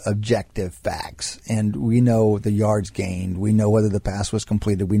to objective facts, and we know the yards gained, we know whether the pass was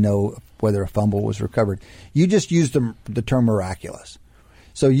completed, we know whether a fumble was recovered. You just used the term miraculous.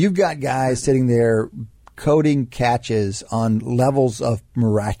 So you've got guys sitting there coding catches on levels of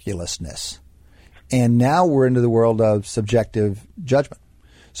miraculousness, and now we're into the world of subjective judgment.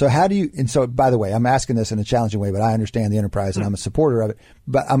 So how do you, and so by the way, I'm asking this in a challenging way, but I understand the enterprise and I'm a supporter of it,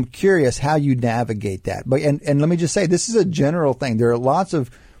 but I'm curious how you navigate that. But, and let me just say, this is a general thing. There are lots of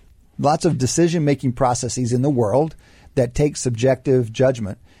decision-making processes in the world that take subjective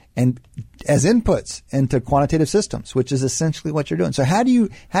judgment and as inputs into quantitative systems, which is essentially what you're doing. So how do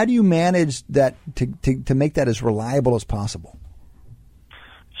you manage that to make that as reliable as possible?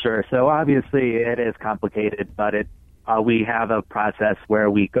 Sure. So obviously it is complicated, but we have a process where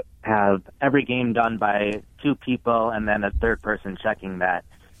we have every game done by two people and then a third person checking that.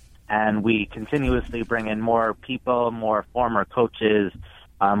 And we continuously bring in more people, more former coaches,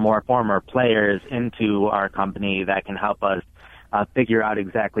 more former players into our company that can help us figure out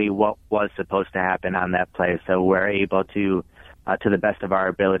exactly what was supposed to happen on that play. So we're able to the best of our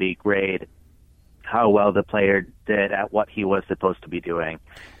ability, grade how well the player did at what he was supposed to be doing.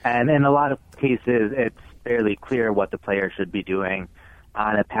 And in a lot of cases, it's fairly clear what the player should be doing.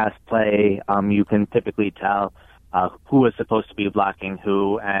 On a pass play, you can typically tell who was supposed to be blocking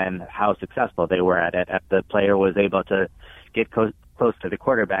who and how successful they were at it. If the player was able to get close to the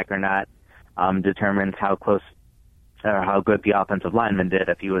quarterback or not, determines how close or how good the offensive lineman did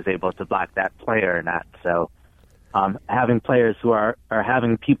if he was able to block that player or not. So having players or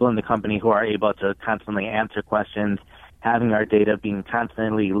having people in the company who are able to constantly answer questions, having our data being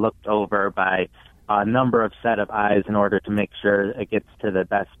constantly looked over by a number of set of eyes in order to make sure it gets to the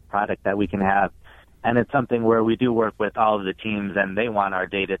best product that we can have. And it's something where we do work with all of the teams, and they want our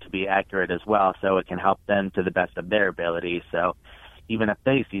data to be accurate as well, so it can help them to the best of their ability. So even if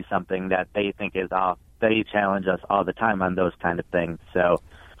they see something that they think is off, they challenge us all the time on those kind of things. So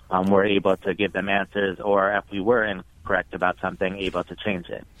we're able to give them answers, or if we were incorrect about something, able to change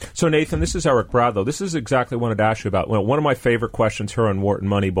it. So, Nathan, this is Eric Bradlow. This is exactly what I wanted to ask you about. Well, one of my favorite questions here on Wharton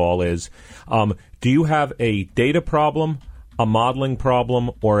Moneyball is, do you have a data problem, a modeling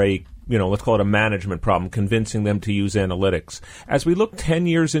problem, or a let's call it a management problem, convincing them to use analytics? As we look 10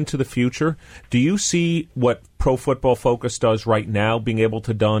 years into the future, do you see what Pro Football Focus does right now being able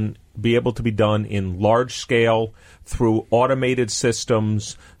to be done in large scale through automated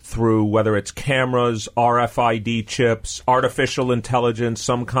systems, through whether it's cameras, RFID chips, artificial intelligence,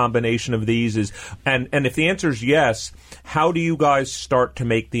 some combination of these? And if the answer is yes, how do you guys start to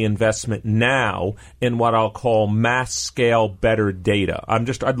make the investment now in what I'll call mass scale better data?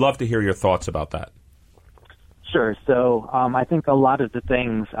 I'd love to hear your thoughts about that. Sure. So I think a lot of the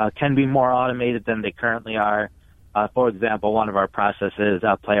things can be more automated than they currently are. For example, one of our processes,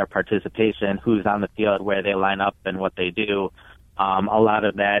 player participation, who's on the field, where they line up, and what they do. A lot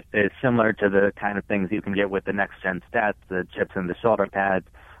of that is similar to the kind of things you can get with the next-gen stats, the chips and the shoulder pads,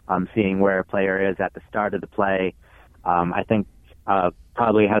 seeing where a player is at the start of the play. I think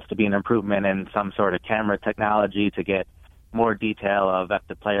probably has to be an improvement in some sort of camera technology to get more detail of if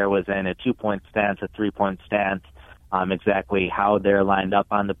the player was in a 2-point stance, a 3-point stance, exactly how they're lined up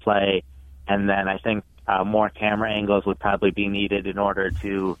on the play. And then I think more camera angles would probably be needed in order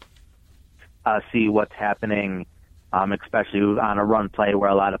to see what's happening, especially on a run play where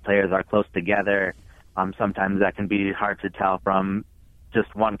a lot of players are close together. Sometimes that can be hard to tell from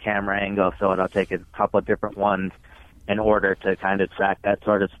just one camera angle, so it'll take a couple of different ones in order to kind of track that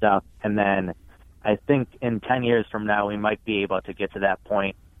sort of stuff. And then I think in 10 years from now, we might be able to get to that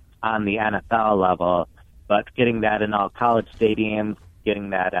point on the NFL level, but getting that in all college stadiums, getting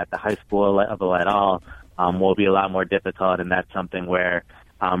that at the high school level at all, will be a lot more difficult, and that's something where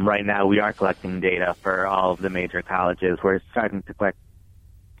right now we are collecting data for all of the major colleges. We're starting to collect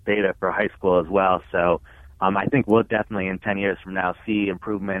data for high school as well, so I think we'll definitely in 10 years from now see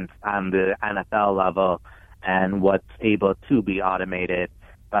improvements on the NFL level and what's able to be automated,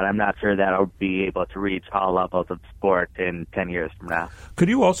 but I'm not sure that I'll be able to reach all levels of sport in 10 years from now. Could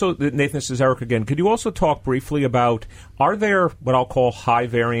you also, Nathan, this is Eric again, could you also talk briefly about, are there what I'll call high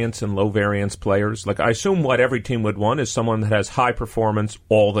variance and low variance players? Like, I assume what every team would want is someone that has high performance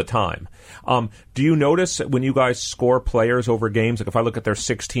all the time. Do you notice when you guys score players over games, like if I look at their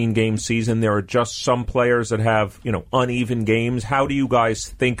 16-game season, there are just some players that have, uneven games? How do you guys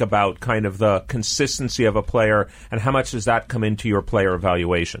think about kind of the consistency of a player, and how much does that come into your player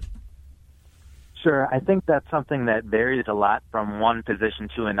evaluation? Sure. I think that's something that varies a lot from one position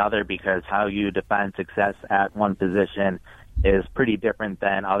to another, because how you define success at one position is pretty different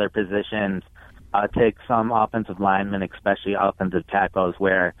than other positions. Take some offensive linemen, especially offensive tackles,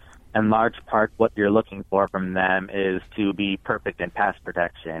 where in large part what you're looking for from them is to be perfect in pass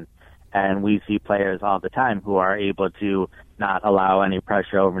protection. And we see players all the time who are able to not allow any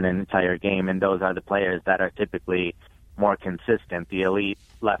pressure over an entire game, and those are the players that are typically more consistent. The elite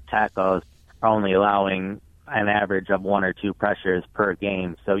left tackles are only allowing an average of 1 or 2 pressures per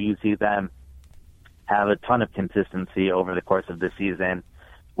game. So you see them have a ton of consistency over the course of the season,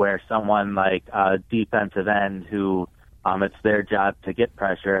 where someone like a defensive end who it's their job to get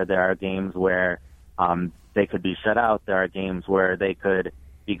pressure, there are games where they could be shut out. There are games where they could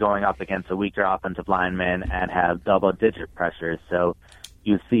be going up against a weaker offensive lineman and have double-digit pressures. So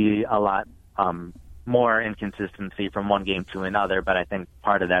you see a lot more inconsistency from one game to another, but I think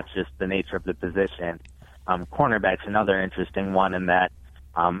part of that's just the nature of the position. Cornerback's another interesting one in that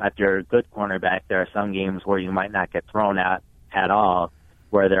if you're a good cornerback, there are some games where you might not get thrown at all,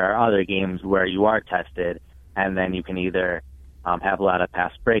 where there are other games where you are tested, and then you can either have a lot of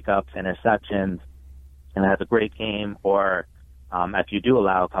pass breakups, interceptions, and have a great game, or if you do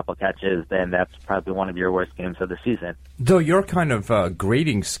allow a couple catches, then that's probably one of your worst games of the season. Though your kind of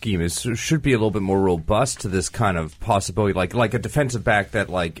grading scheme should be a little bit more robust to this kind of possibility, like a defensive back that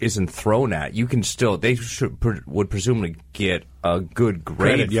isn't thrown at, you can still would presumably get a good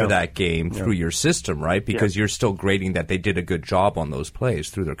grade for that game through your system, right? Because you're still grading that they did a good job on those plays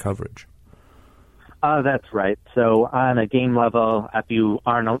through their coverage. That's right. So on a game level, if you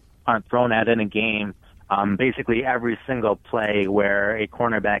aren't thrown at in a game, basically every single play where a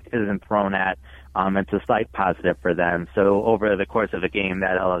cornerback isn't thrown at, it's a slight positive for them. So over the course of a game,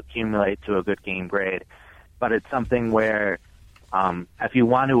 that'll accumulate to a good game grade. But it's something where if you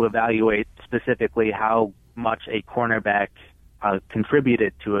want to evaluate specifically how much a cornerback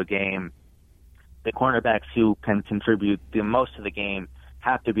contributed to a game, the cornerbacks who can contribute the most to the game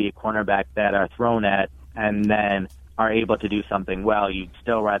have to be a cornerback that are thrown at and then are able to do something well. You'd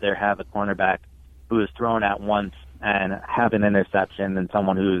still rather have a cornerback who is thrown at once and have an interception than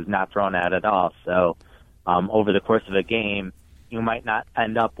someone who's not thrown at all. So over the course of a game, you might not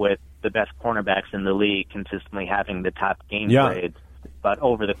end up with the best cornerbacks in the league consistently having the top game grades, but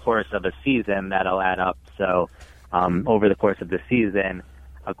over the course of a season, that'll add up. So over the course of the season,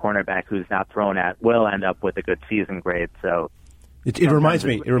 a cornerback who's not thrown at will end up with a good season grade. So it reminds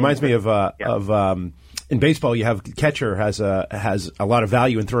me of in baseball, you have catcher has a lot of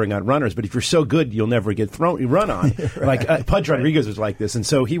value in throwing out runners, but if you're so good, you'll never get run on. Right. Like Pudge Rodriguez was like this, and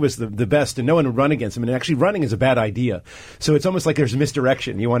so he was the best, and no one would run against him. And actually, running is a bad idea. So it's almost like there's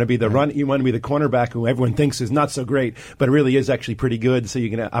misdirection. You want to be the you want to be the cornerback who everyone thinks is not so great, but it really is actually pretty good. So you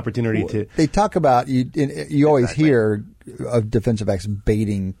get an opportunity to. They talk about you always hear of defensive backs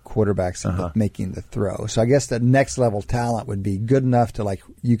baiting quarterbacks into making the throw. So I guess the next level talent would be good enough to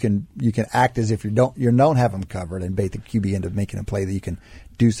you can act as if you're don't have them covered and bait the QB into making a play that you can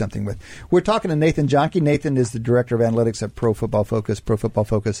do something with. We're talking to Nathan Jonke. Nathan is the Director of Analytics at Pro Football Focus. Pro Football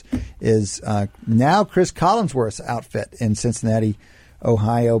Focus is now Chris Collinsworth's outfit in Cincinnati,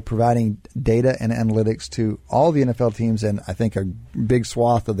 Ohio, providing data and analytics to all the NFL teams and I think a big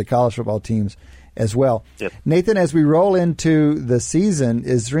swath of the college football teams as well. Yep. Nathan, as we roll into the season,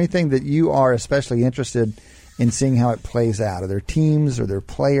 is there anything that you are especially interested in seeing how it plays out? Are there teams, are there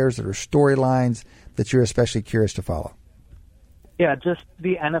players, are there storylines that you're especially curious to follow? Yeah, just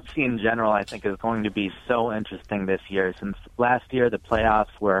the NFC in general, I think, is going to be so interesting this year. Since last year, the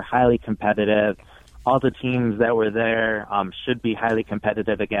playoffs were highly competitive. All the teams that were there should be highly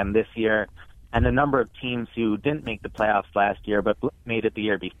competitive again this year. And the number of teams who didn't make the playoffs last year but made it the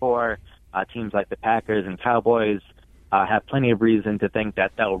year before, teams like the Packers and Cowboys, have plenty of reason to think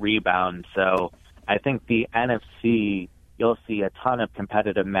that they'll rebound. So I think the NFC, you'll see a ton of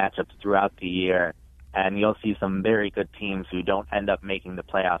competitive matchups throughout the year. And you'll see some very good teams who don't end up making the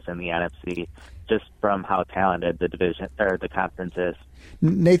playoffs in the NFC just from how talented the division or the conference is.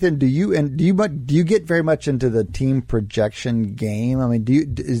 Nathan, do you get very much into the team projection game? I mean,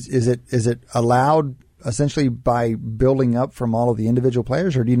 is it allowed essentially by building up from all of the individual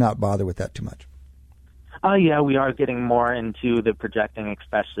players, or do you not bother with that too much? Yeah, we are getting more into the projecting,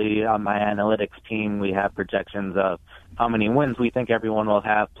 especially on my analytics team. We have projections of how many wins we think everyone will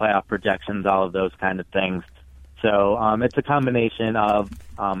have, playoff projections, all of those kind of things. So it's a combination of,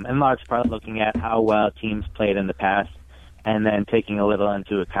 in large part, looking at how well teams played in the past and then taking a little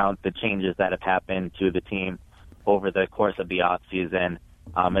into account the changes that have happened to the team over the course of the offseason.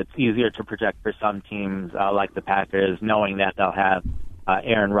 It's easier to project for some teams like the Packers, knowing that they'll have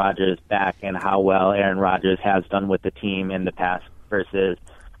Aaron Rodgers back and how well Aaron Rodgers has done with the team in the past versus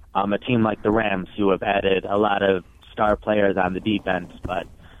a team like the Rams, who have added a lot of star players on the defense, but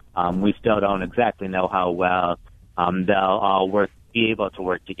we still don't exactly know how well they'll all be able to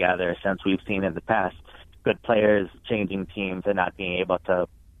work together, since we've seen in the past good players changing teams and not being able to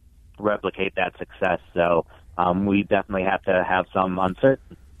replicate that success. So we definitely have to have some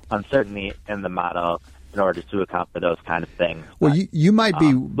uncertainty in the model in order to account for those kind of things. Well, you might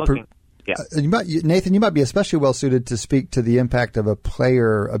be Nathan, you might be especially well suited to speak to the impact of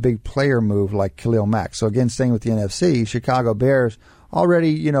a big player move like Khalil Mack. So again, staying with the NFC, Chicago Bears,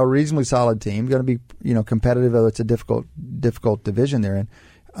 already reasonably solid team, going to be competitive, though it's a difficult division they're in.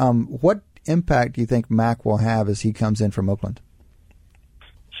 What impact do you think Mack will have as he comes in from Oakland?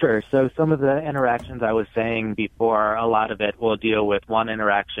 Sure. So some of the interactions I was saying before, a lot of it will deal with one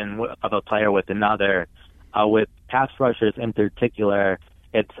interaction of a player with another. With pass rushers in particular,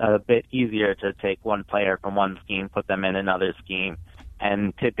 it's a bit easier to take one player from one scheme, put them in another scheme.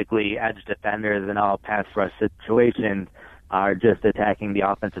 And typically edge defenders in all pass rush situations are just attacking the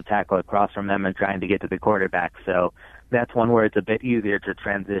offensive tackle across from them and trying to get to the quarterback. So that's one where it's a bit easier to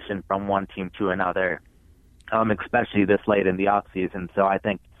transition from one team to another, especially this late in the offseason. So I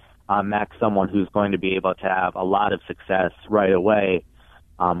think Mack's someone who's going to be able to have a lot of success right away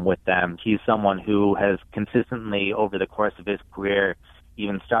with them. He's someone who has consistently, over the course of his career,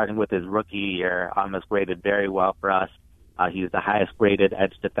 even starting with his rookie year, has graded very well for us. He's the highest graded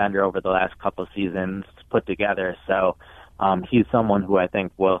edge defender over the last couple seasons put together. So he's someone who I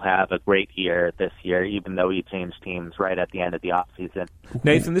think will have a great year this year, even though he changed teams right at the end of the offseason.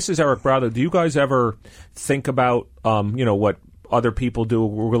 Nathan, this is Eric Browder. Do you guys ever think about, what other people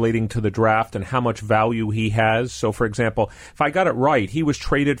do relating to the draft and how much value he has? So, for example, if I got it right, he was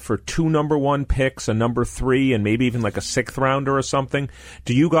traded for 2 number 1 picks, a number 3, and maybe even like a 6th rounder or something.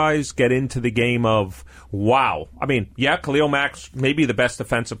 Do you guys get into the game of, wow, I mean, yeah, Khalil Mack's maybe the best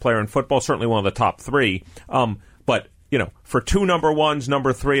defensive player in football, certainly one of the top 3, but for 2 number 1s,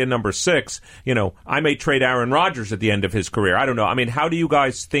 number 3, and number 6, I may trade Aaron Rodgers at the end of his career. I don't know. I mean, how do you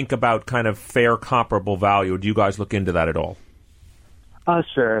guys think about kind of fair comparable value? Do you guys look into that at all?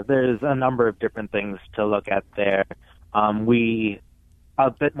 Sure. There's a number of different things to look at there. We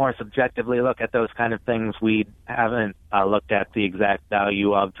a bit more subjectively look at those kind of things. We haven't looked at the exact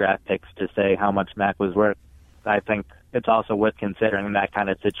value of draft picks to say how much Mack was worth. I think it's also worth considering that kind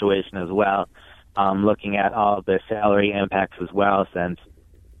of situation as well, looking at all the salary impacts as well, since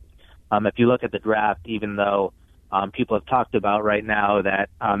if you look at the draft, even though people have talked about right now that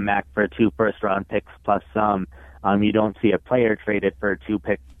Mack for 2 first-round picks plus some, you don't see a player traded for 2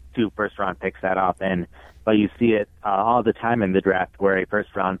 first-round picks that often, but you see it all the time in the draft where a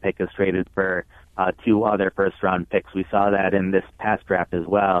first-round pick is traded for 2 other first-round picks. We saw that in this past draft as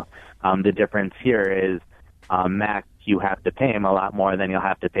well. The difference here is Mack, you have to pay him a lot more than you'll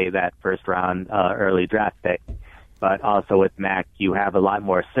have to pay that first-round early draft pick. But also with Mack, you have a lot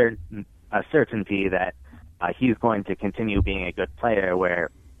more a certainty that he's going to continue being a good player, where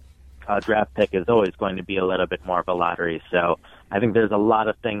a draft pick is always going to be a little bit more of a lottery. So I think there's a lot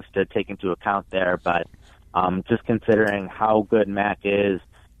of things to take into account there, but just considering how good Mac is,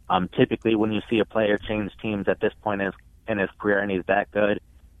 typically when you see a player change teams at this point in his career and he's that good,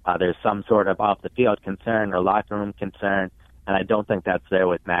 there's some sort of off-the-field concern or locker room concern, and I don't think that's there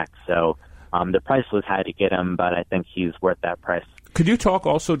with Mac. So the price was high to get him, but I think he's worth that price. Could you talk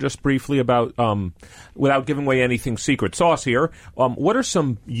also just briefly about, without giving away anything secret sauce here, what are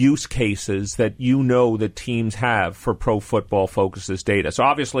some use cases that you know that teams have for Pro Football Focus's data? So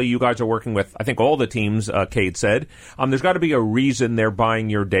obviously you guys are working with, I think, all the teams, Cade said. There's got to be a reason they're buying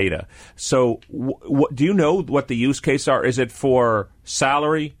your data. So do you know what the use cases are? Is it for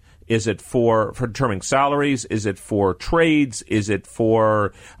salary? Is it for determining salaries? Is it for trades? Is it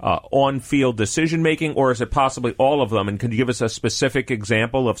for on-field decision-making? Or is it possibly all of them? And can you give us a specific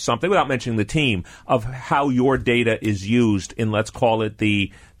example of something, without mentioning the team, of how your data is used in, let's call it,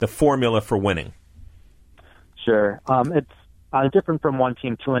 the formula for winning? Sure. It's different from one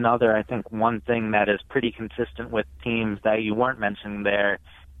team to another. I think one thing that is pretty consistent with teams that you weren't mentioning there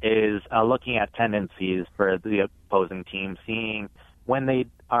is looking at tendencies for the opposing team, seeing when they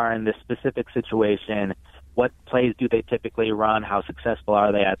are in this specific situation, what plays do they typically run? How successful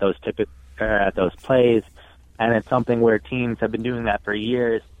are they at those plays? And it's something where teams have been doing that for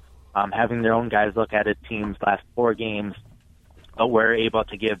years, having their own guys look at a team's last 4 games. But we're able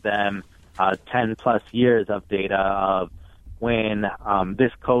to give them 10-plus years of data of when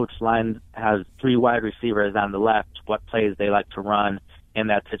this coach line has 3 wide receivers on the left, what plays they like to run in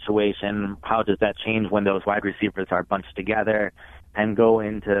that situation, how does that change when those wide receivers are bunched together, and go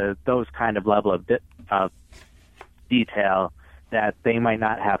into those kind of level of detail that they might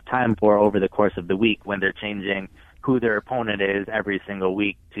not have time for over the course of the week when they're changing who their opponent is every single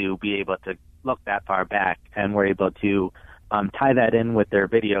week to be able to look that far back. And we're able to tie that in with their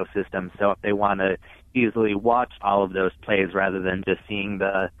video system. So if they want to easily watch all of those plays rather than just seeing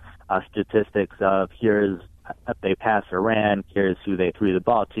the statistics of here's if they pass or ran, here's who they threw the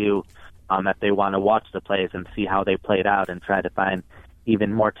ball to, if they want to watch the plays and see how they played out and try to find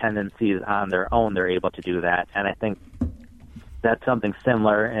even more tendencies on their own, they're able to do that. And I think that's something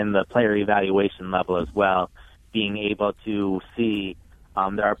similar in the player evaluation level as well, being able to see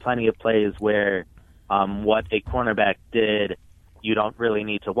there are plenty of plays where what a cornerback did, you don't really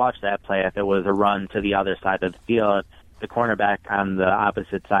need to watch that play. If it was a run to the other side of the field, the cornerback on the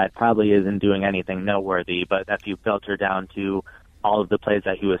opposite side probably isn't doing anything noteworthy, but if you filter down to all of the plays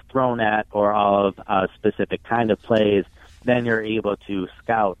that he was thrown at or all of a specific kind of plays, then you're able to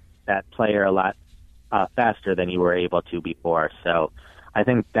scout that player a lot faster than you were able to before. So I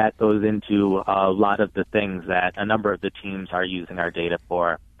think that goes into a lot of the things that a number of the teams are using our data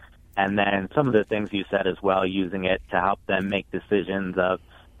for. And then some of the things you said as well, using it to help them make decisions of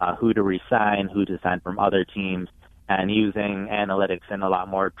who to re-sign, who to sign from other teams, and using analytics in a lot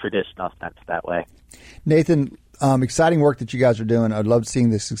more traditional sense that way. Nathan, exciting work that you guys are doing. I'd love seeing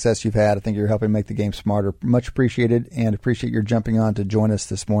the success you've had. I think you're helping make the game smarter. Much appreciated, and appreciate your jumping on to join us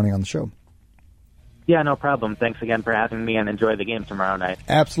this morning on the show. Yeah, no problem. Thanks again for having me, and enjoy the game tomorrow night.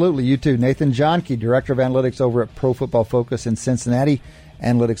 Absolutely. You too. Nathan Johnke, Director of Analytics over at Pro Football Focus in Cincinnati.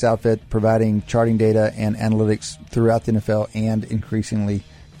 Analytics outfit providing charting data and analytics throughout the NFL and increasingly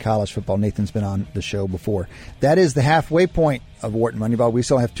college football. Nathan's been on the show before. That is the halfway point of Wharton Moneyball. We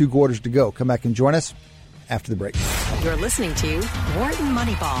still have 2 quarters to go. Come back and join us after the break. You're listening to Wharton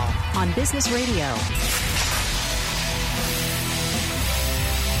Moneyball on Business Radio.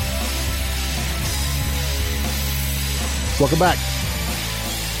 Welcome back.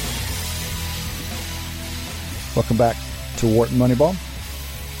 Welcome back to Wharton Moneyball.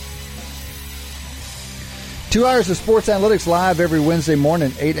 2 hours of sports analytics live every Wednesday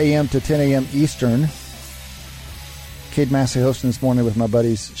morning, 8 a.m. to 10 a.m. Eastern. Cade Massey hosting this morning with my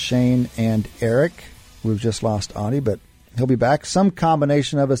buddies Shane and Eric. We've just lost Audie, but he'll be back. Some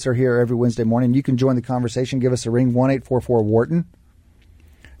combination of us are here every Wednesday morning. You can join the conversation. Give us a ring, 1-844-WHARTON.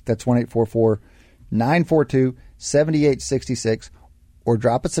 That's 1-844-942-7866. Or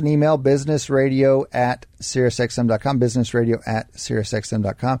drop us an email, businessradio@SiriusXM.com,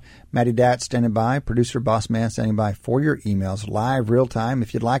 businessradio@SiriusXM.com. Matty Dat standing by, producer Boss Man standing by for your emails, live, real time,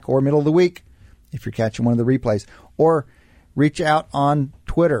 if you'd like, or middle of the week, if you're catching one of the replays. Or reach out on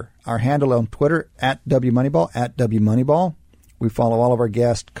Twitter. Our handle on Twitter, @WMoneyball. We follow all of our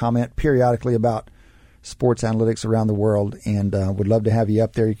guests, comment periodically about sports analytics around the world, and would love to have you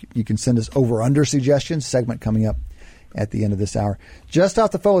up there. You can send us over-under suggestions, segment coming up at the end of this hour. Just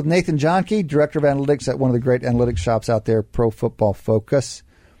off the phone with Nathan Johnke, Director of Analytics at one of the great analytics shops out there, Pro Football Focus.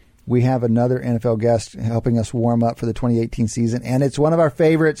 we have another NFL guest helping us warm up for the 2018 season, and it's one of our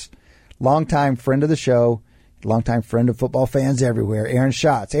favorites, longtime friend of the show, longtime friend of football fans everywhere, Aaron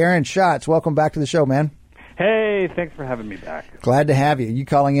Schatz. Aaron Schatz, welcome back to the show, man. Hey, thanks for having me back. Glad to have you. You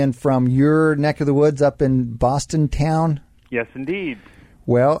calling in from your neck of the woods up in Boston town? Yes, indeed.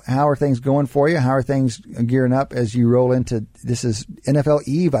 Well, how are things going for you? How are things gearing up as you roll into, this is NFL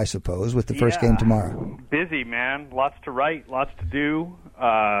Eve, I suppose, with the first game tomorrow? Busy, man. Lots to write, lots to do.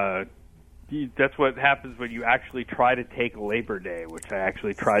 That's what happens when you actually try to take Labor Day, which I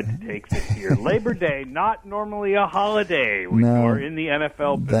actually tried to take this year. Labor Day, not normally a holiday when you're in the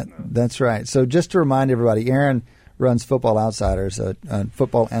NFL business. That's right. So just to remind everybody, Aaron runs Football Outsiders,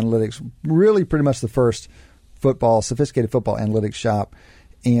 football analytics, really pretty much the first sophisticated football analytics shop,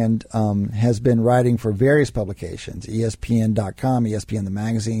 and has been writing for various publications, ESPN.com, ESPN the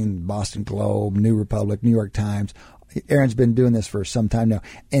Magazine, Boston Globe, New Republic, New York Times. Aaron's been doing this for some time now.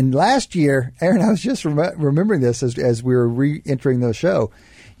 And last year, Aaron, I was just remembering this as we were re-entering the show.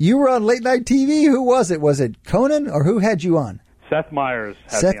 You were on late night TV. Who was it? Was it Conan, or who had you on? Seth Meyers.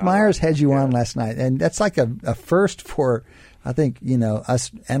 Seth Meyers had you on last night. And that's like a first for, I think, us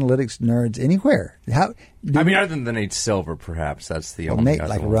analytics nerds anywhere. Other than Nate Silver, perhaps. That's the only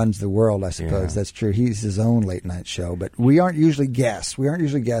Nate runs the world, I suppose. Yeah. That's true. He's his own late night show. But we aren't usually guests.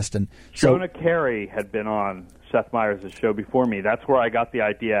 And Jonah Carey had been on Seth Meyers' show before me. That's where I got the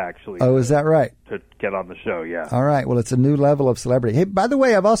idea, actually. Oh, is that right? To get on the show, yeah. All right. Well, it's a new level of celebrity. Hey, by the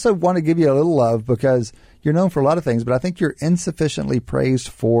way, I've also want to give you a little love because you're known for a lot of things, but I think you're insufficiently praised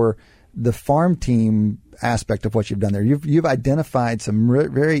for the farm team aspect of what you've done there. You've identified some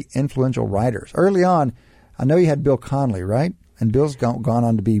very influential writers. Early on, I know you had Bill Connelly, right? And Bill's gone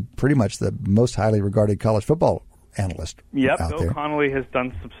on to be pretty much the most highly regarded college football analyst. Yep, out Bill there. Connelly has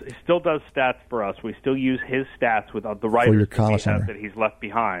done. He still does stats for us. We still use his stats with the writers that he's left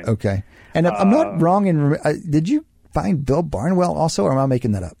behind. Okay, and I'm not wrong in. Did you find Bill Barnwell also, or am I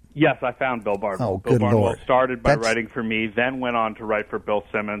making that up? Yes, I found Bill Barnwell. Oh, Bill good Barnwell Lord. started by writing for me, then went on to write for Bill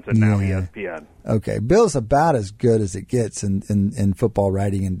Simmons, and now ESPN. Okay, Bill's about as good as it gets in football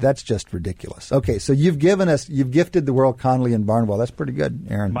writing, and that's just ridiculous. Okay, so you've gifted the world Connelly and Barnwell. That's pretty good,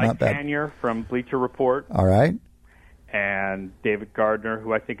 Aaron. Mike not bad. Tanier from Bleacher Report. All right. And David Gardner,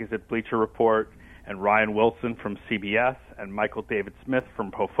 who I think is at Bleacher Report, and Ryan Wilson from CBS, and Michael David Smith from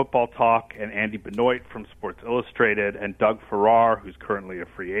Pro Football Talk, and Andy Benoit from Sports Illustrated, and Doug Farrar, who's currently a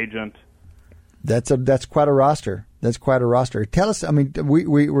free agent. That's quite a roster. That's quite a roster. Tell us. I mean,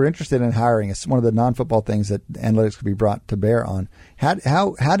 we're interested in hiring. It's one of the non-football things that analytics could be brought to bear on.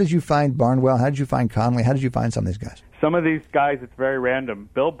 How did you find Barnwell? How did you find Connelly? How did you find some of these guys? Some of these guys, it's very random.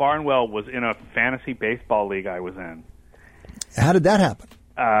 Bill Barnwell was in a fantasy baseball league I was in. How did that happen?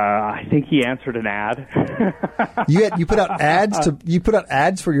 I think he answered an ad. You put out ads you put out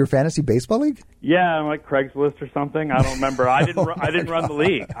ads for your fantasy baseball league? Yeah, like Craigslist or something. I don't remember. I didn't run the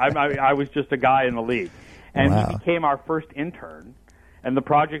league. I was just a guy in the league, and he became our first intern. And the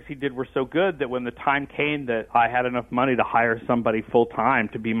projects he did were so good that when the time came that I had enough money to hire somebody full time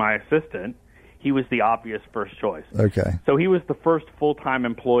to be my assistant, he was the obvious first choice. Okay. So he was the first full-time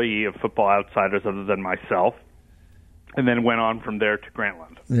employee of Football Outsiders other than myself, and then went on from there to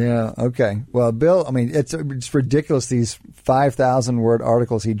Grantland. Yeah, okay. Well, Bill, I mean, it's ridiculous, these 5,000-word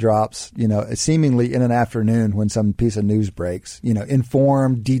articles he drops, seemingly in an afternoon when some piece of news breaks,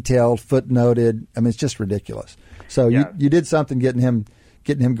 informed, detailed, footnoted. I mean, it's just ridiculous. So you did something getting him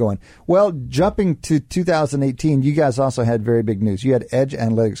going. Well, jumping to 2018, you guys also had very big news. You had Edge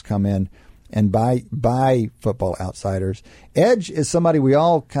Analytics come in and buy Football Outsiders. Edge is somebody we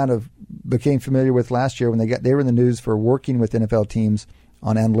all kind of became familiar with last year when they were in the news for working with NFL teams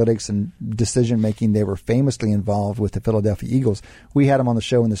on analytics and decision making. They were famously involved with the Philadelphia Eagles. We had them on the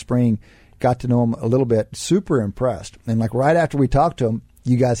show in the spring, got to know them a little bit, super impressed. And right after we talked to them,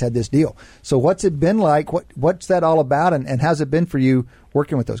 you guys had this deal. So what's it been like? What's that all about? And how's it been for you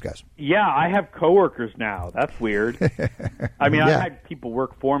working with those guys? Yeah, I have coworkers now. That's weird. I mean, I had people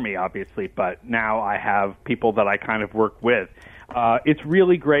work for me, obviously, but now I have people that I kind of work with. It's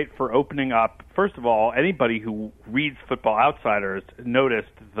really great for opening up. First of all, anybody who reads Football Outsiders noticed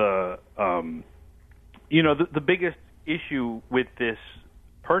the biggest issue with this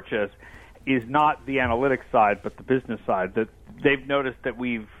purchase is not the analytics side, but the business side. That they've noticed that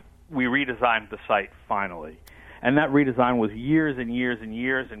we redesigned the site finally, and that redesign was years and years and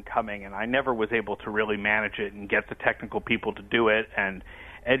years in coming, and I never was able to really manage it and get the technical people to do it. And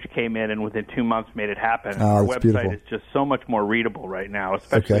Edge came in and within 2 months made it happen. Our website beautiful. Is just so much more readable right now,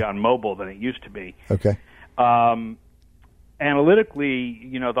 especially on mobile than it used to be. Okay.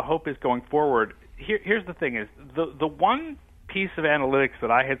 Analytically, the hope is going forward. Here's the thing: is the one piece of analytics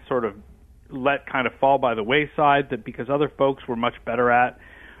that I had sort of let kind of fall by the wayside, that because other folks were much better at,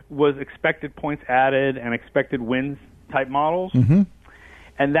 was expected points added and expected wins type models. Mm-hmm.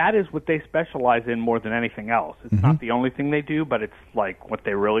 And that is what they specialize in more than anything else. It's Mm-hmm. not the only thing they do, but it's like what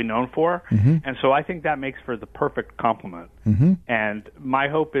they're really known for. Mm-hmm. And so I think that makes for the perfect complement. Mm-hmm. And my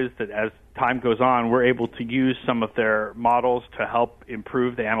hope is that as time goes on, we're able to use some of their models to help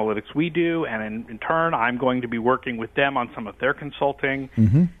improve the analytics we do. And in turn, I'm going to be working with them on some of their consulting.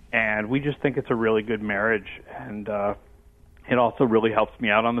 Mm-hmm. And we just think it's a really good marriage. And it also really helps me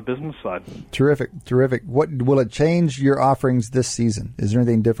out on the business side. Terrific. What will it change your offerings this season? Is there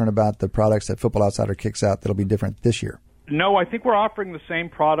anything different about the products that Football Outsider kicks out that'll be different this year? No, I think we're offering the same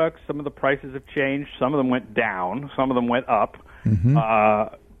products. Some of the prices have changed. Some of them went down. Some of them went up.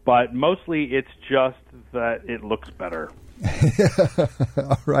 Mm-hmm. But mostly it's just that it looks better.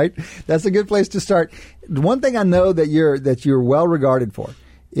 All right. That's a good place to start. One thing I know that you're well regarded for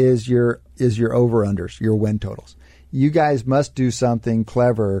is your over-unders, your win totals. You guys must do something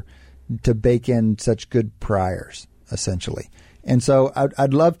clever to bake in such good priors, essentially. And so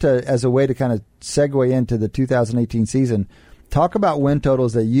I'd love to, as a way to kind of segue into the 2018 season, talk about win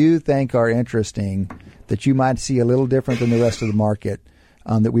totals that you think are interesting, that you might see a little different than the rest of the market,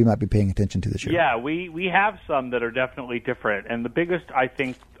 that we might be paying attention to this year. Yeah, we have some that are definitely different. And the biggest, I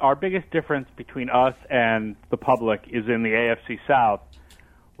think, our biggest difference between us and the public is in the AFC South,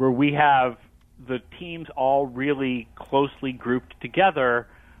 where we have the teams all really closely grouped together,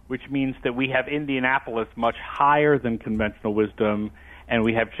 which means that we have Indianapolis much higher than conventional wisdom, and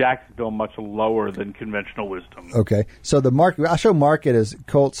we have Jacksonville much lower than conventional wisdom. Okay, so the market, I'll show market as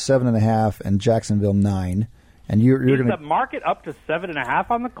Colts 7.5 and Jacksonville 9, and you're going to the market up to 7.5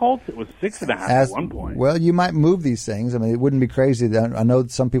 on the Colts. It was 6.5 at one point. Well, you might move these things. I mean, it wouldn't be crazy. I know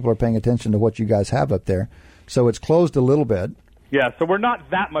some people are paying attention to what you guys have up there, so it's closed a little bit. Yeah, so we're not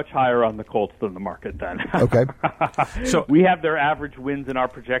that much higher on the Colts than the market then. Okay. So we have their average wins in our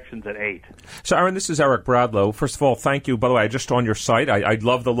projections at 8. So, Aaron, this is Eric Bradlow. First of all, thank you. By the way, just on your site, I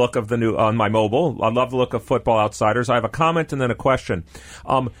love the look of the new on my mobile. I love the look of Football Outsiders. I have a comment and then a question.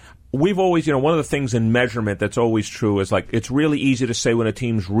 We've always, one of the things in measurement that's always true is, like, it's really easy to say when a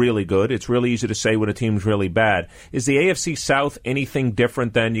team's really good. It's really easy to say when a team's really bad. Is the AFC South anything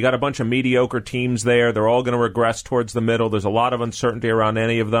different then? You got a bunch of mediocre teams there. They're all going to regress towards the middle. There's a lot of uncertainty around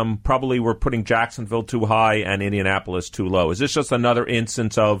any of them. Probably we're putting Jacksonville too high and Indianapolis too low. Is this just another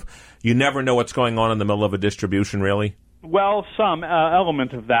instance of you never know what's going on in the middle of a distribution, really? Well, some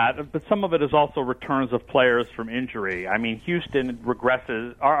element of that, but some of it is also returns of players from injury. I mean, Houston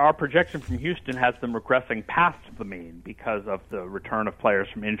regresses. Our projection from Houston has them regressing past the mean because of the return of players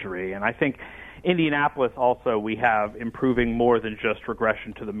from injury. And I think Indianapolis also we have improving more than just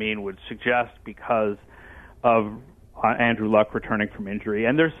regression to the mean would suggest because of Andrew Luck returning from injury.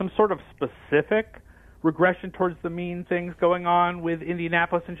 And there's some sort of specific regression towards the mean things going on with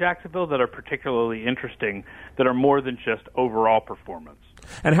Indianapolis and Jacksonville that are particularly interesting, that are more than just overall performance.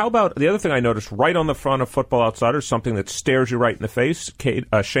 And how about the other thing I noticed right on the front of Football Outsiders, something that stares you right in the face?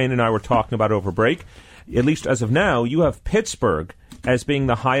 Shane and I were talking about over break. At least as of now, you have Pittsburgh as being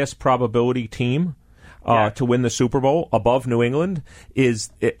the highest probability team to win the Super Bowl above New England.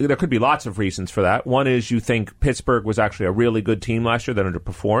 There could be lots of reasons for that. One is you think Pittsburgh was actually a really good team last year that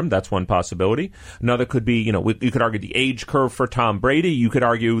underperformed. That's one possibility. Another could be, you could argue the age curve for Tom Brady. You could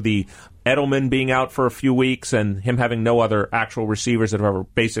argue the Edelman being out for a few weeks and him having no other actual receivers that have ever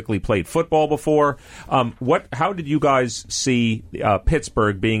basically played football before. How did you guys see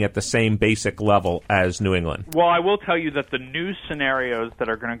Pittsburgh being at the same basic level as New England? Well, I will tell you that the news scenarios that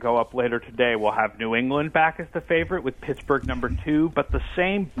are going to go up later today will have New England back as the favorite with Pittsburgh number 2, but the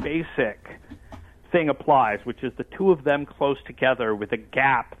same basic thing applies, which is the two of them close together with a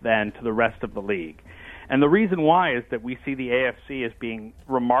gap then to the rest of the league. And the reason why is that we see the AFC as being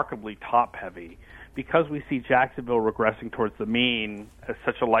remarkably top-heavy. Because we see Jacksonville regressing towards the mean as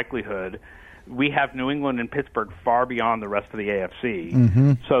such a likelihood, we have New England and Pittsburgh far beyond the rest of the AFC.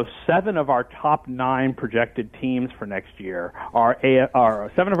 Mm-hmm. So 7 of our top 9 projected teams for next year are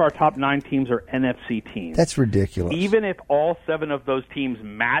 7 of our top 9 teams are NFC teams. That's ridiculous. Even if all 7 of those teams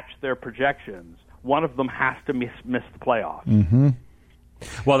match their projections, one of them has to miss the playoffs. Mm-hmm.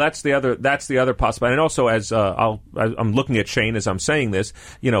 Well, that's the other possibility. And also, as I'm looking at Shane as I'm saying this,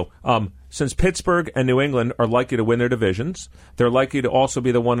 since Pittsburgh and New England are likely to win their divisions, they're likely to also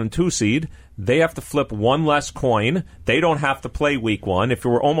be the 1 and 2 seed. They have to flip one less coin. They don't have to play week 1. If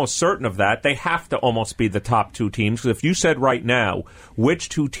you were almost certain of that, they have to almost be the top 2 teams. Because if you said right now which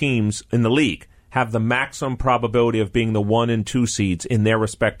 2 teams in the league have the maximum probability of being the 1 and 2 seeds in their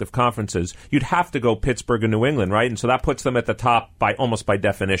respective conferences, you'd have to go Pittsburgh and New England, right? And so that puts them at the top almost by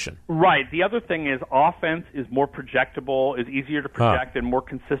definition. Right. The other thing is offense is more projectable, is easier to project, and more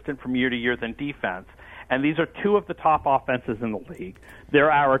consistent from year to year than defense. And these are two of the top offenses in the league.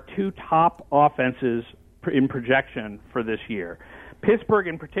 There are 2 top offenses in projection for this year. Pittsburgh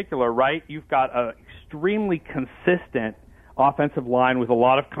in particular, right? You've got an extremely consistent offensive line with a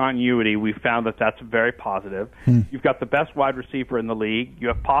lot of continuity. We found that that's very positive. You've got the best wide receiver in the league. You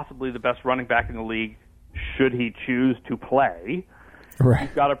have possibly the best running back in the league should he choose to play. Right.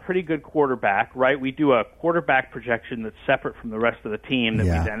 You've got a pretty good quarterback, right? We do a quarterback projection that's separate from the rest of the team that we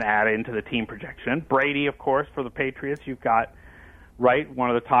then add into the team projection. Brady, of course, for the Patriots. You've got, right,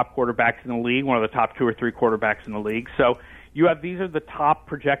 one of the top quarterbacks in the league, one of the top 2 or 3 quarterbacks in the league. So these are the top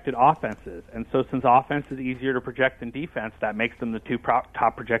projected offenses. And so since offense is easier to project than defense, that makes them the 2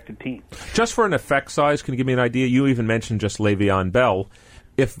 top projected teams. Just for an effect size, can you give me an idea? You even mentioned just Le'Veon Bell.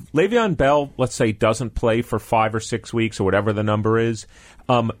 If Le'Veon Bell, let's say, doesn't play for 5 or 6 weeks or whatever the number is,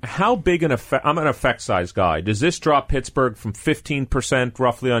 how big an effect? I'm an effect size guy. Does this drop Pittsburgh from 15%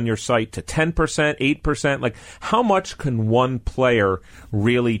 roughly on your site to 10%, 8%? Like, how much can one player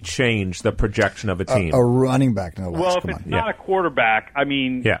really change the projection of a team? A running back, no less. Well, if it's not a quarterback, I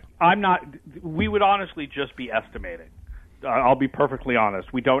mean, I'm not. We would honestly just be estimating. I'll be perfectly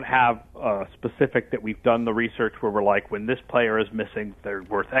honest. We don't have a specific that we've done the research where we're like, when this player is missing, they're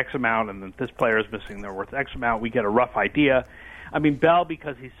worth X amount, and then this player is missing, they're worth X amount. We get a rough idea. I mean, Bell,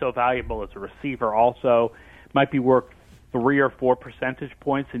 because he's so valuable as a receiver, also might be worth 3 or 4 percentage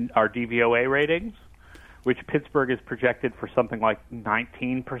points in our DVOA ratings, which Pittsburgh is projected for something like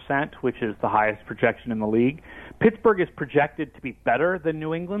 19%, which is the highest projection in the league. Pittsburgh is projected to be better than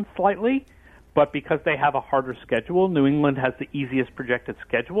New England slightly, but because they have a harder schedule, New England has the easiest projected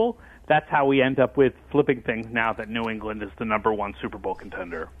schedule. That's how we end up with flipping things now that New England is the number 1 Super Bowl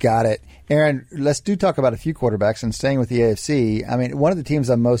contender. Got it. Aaron, let's talk about a few quarterbacks, and staying with the AFC. I mean, one of the teams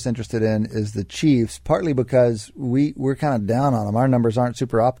I'm most interested in is the Chiefs, partly because we're kind of down on them. Our numbers aren't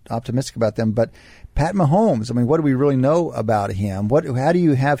super optimistic about them, but Pat Mahomes, I mean, what do we really know about him? How do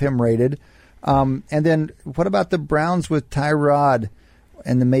you have him rated? And then what about the Browns with Tyrod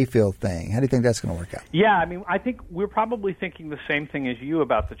and the Mayfield thing? How do you think that's going to work out? Yeah, I mean, I think we're probably thinking the same thing as you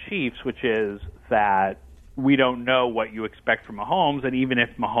about the Chiefs, which is that we don't know what you expect from Mahomes, and even if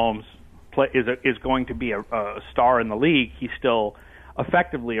Mahomes is going to be a star in the league, he's still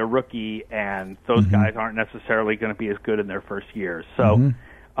effectively a rookie, and those guys aren't necessarily going to be as good in their first years. So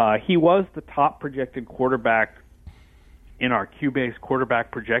he was the top projected quarterback in our Q-based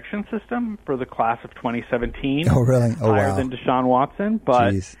quarterback projection system for the class of 2017. Oh, really? Oh, higher wow. than Deshaun Watson.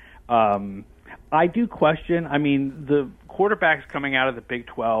 But I do question, I mean, the quarterbacks coming out of the Big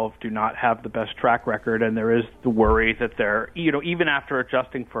 12 do not have the best track record, and there is the worry that they're, even after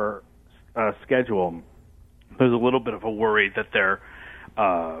adjusting for schedule, there's a little bit of a worry that they're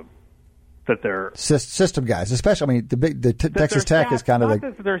system guys, especially. I mean, Texas Tech is kind of not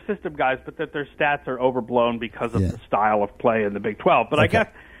that they're system guys, but that their stats are overblown because of the style of play in the Big 12. But I guess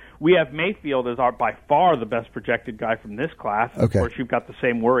we have Mayfield as by far the best projected guy from this class. Of course, you've got the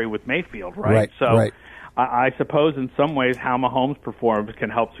same worry with Mayfield, right? I suppose in some ways how Mahomes performs can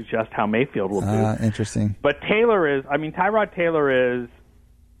help suggest how Mayfield will do. Interesting. But Tyrod Taylor is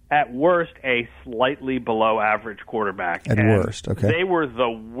at worst a slightly below average quarterback. At worst, okay. They were the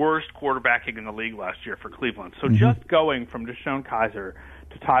worst quarterbacking in the league last year for Cleveland. So just going from Deshaun Kaiser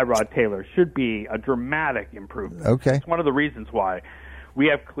to Tyrod Taylor should be a dramatic improvement. Okay. It's one of the reasons why we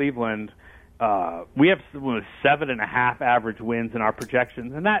have Cleveland. We have 7.5 average wins in our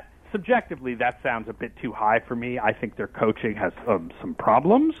projections, and that subjectively that sounds a bit too high for me. I think their coaching has some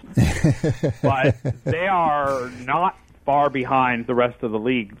problems, but they are not far behind the rest of the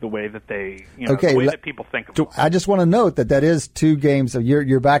league the way that they, the way that people think of them. I just want to note that is 2 games.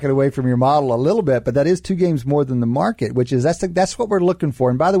 You're backing away from your model a little bit, but that is 2 games more than the market, which is that's what we're looking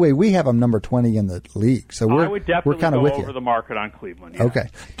for. And by the way, we have them number 20 in the league, so I would definitely kind of go with over you. the market on Cleveland. Yeah. Okay.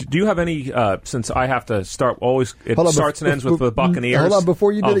 Do you have any? Since I have to start always, starts and ends with the Buccaneers. Hold on,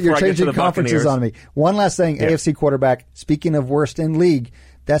 before you did it, you're changing conferences on me. One last thing, AFC quarterback. Speaking of worst in league,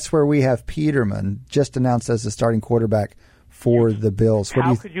 that's where we have Peterman just announced as the starting quarterback for the Bills.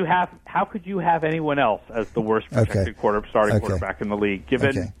 How could you have anyone else as the worst projected starting quarterback in the league,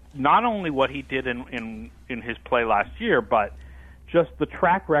 given not only what he did in his play last year, but just the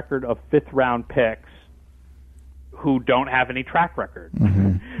track record of 5th-round picks who don't have any track record,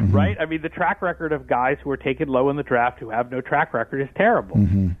 right? I mean, the track record of guys who are taken low in the draft who have no track record is terrible.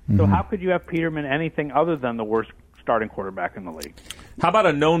 So how could you have Peterman anything other than the worst starting quarterback in the league? How about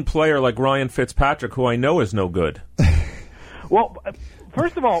a known player like Ryan Fitzpatrick, who I know is no good? Well,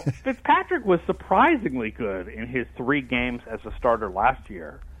 first of all, Fitzpatrick was surprisingly good in his 3 games as a starter last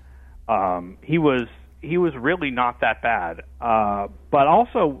year. He was really not that bad. But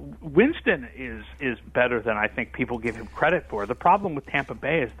also, Winston is better than I think people give him credit for. The problem with Tampa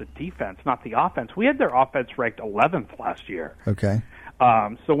Bay is the defense, not the offense. We had their offense ranked 11th last year. Okay.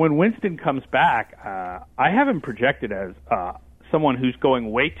 So when Winston comes back, I have him projected as someone who's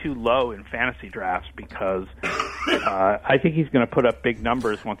going way too low in fantasy drafts because I think he's going to put up big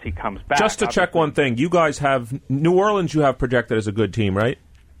numbers once he comes back. Just to check one thing, you guys have New Orleans. You have projected as a good team, right?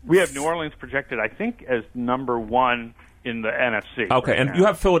 We have New Orleans projected, I think, as number 1 in the NFC. Okay, and you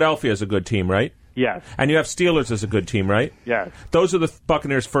have Philadelphia as a good team, right? Yes. And you have Steelers as a good team, right? Yes. Those are the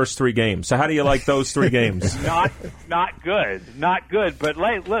Buccaneers' first 3 games. So how do you like those 3 games? Not good. Not good. But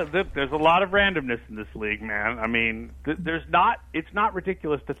look, there's a lot of randomness in this league, man. I mean, it's not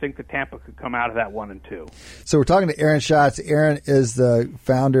ridiculous to think that Tampa could come out of that 1-2. So we're talking to Aaron Schatz. Aaron is the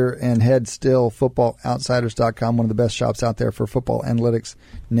founder and head still FootballOutsiders.com, one of the best shops out there for football analytics,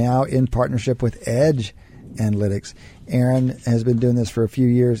 now in partnership with Edge Analytics. Aaron has been doing this for a few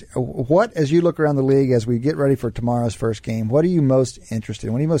years. What, as you look around the league, as we get ready for tomorrow's first game, what are you most interested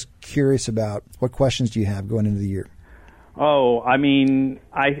in? What are you most curious about? What questions do you have going into the year? Oh, I mean,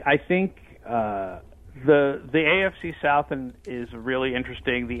 I think the AFC South is really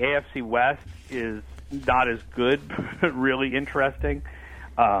interesting. The AFC West is not as good, but really interesting.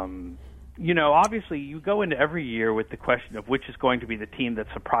 Obviously, you go into every year with the question of which is going to be the team that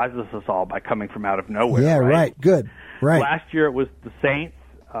surprises us all by coming from out of nowhere. Yeah, right. Good. Right. Last year it was the Saints.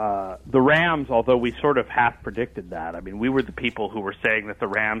 The Rams, although we sort of half predicted that. I mean, we were the people who were saying that the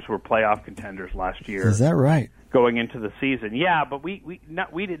Rams were playoff contenders last year. Is that right? Going into the season. Yeah, but we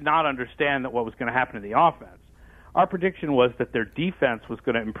did not understand that what was going to happen to the offense. Our prediction was that their defense was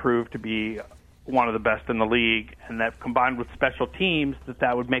going to improve to be one of the best in the league, and that combined with special teams,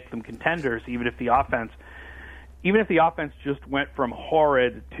 that would make them contenders, even if the offense just went from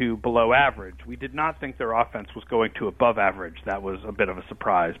horrid to below average. We did not think their offense was going to above average. That was a bit of a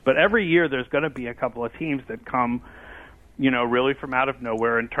surprise. But every year there's going to be a couple of teams that come, really from out of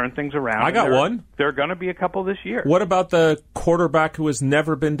nowhere and turn things around. I got one. There are going to be a couple this year. What about the quarterback who has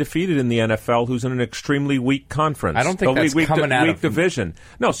never been defeated in the NFL, who's in an extremely weak conference? I don't think that's coming out of weak division.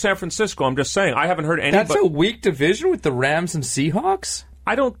 No, San Francisco. I'm just saying. I haven't heard any. That's a weak division with the Rams and Seahawks?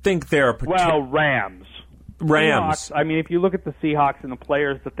 I don't think they're Rams. Seahawks, I mean, if you look at the Seahawks and the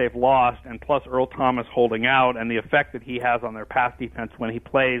players that they've lost, and plus Earl Thomas holding out, and the effect that he has on their pass defense when he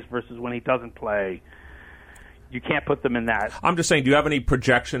plays versus when he doesn't play, you can't put them in that. I'm just saying, do you have any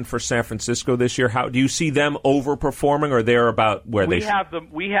projection for San Francisco this year? How do you see them overperforming, or they're about where they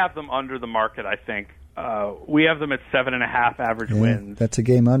should? We have them under the market, I think. We have them at 7.5 average wins. That's a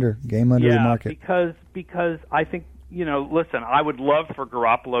game under the market. Because I think, listen, I would love for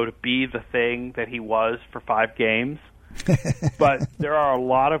Garoppolo to be the thing that he was for 5 games. But there are a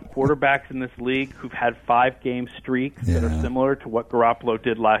lot of quarterbacks in this league who've had 5-game streaks that are similar to what Garoppolo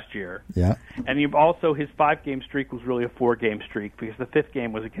did last year. Yeah. And his 5-game streak was really a 4-game streak because the 5th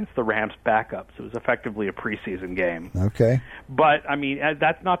game was against the Rams backups. It was effectively a preseason game. Okay. But, I mean,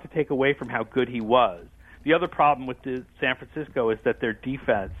 that's not to take away from how good he was. The other problem with San Francisco is that their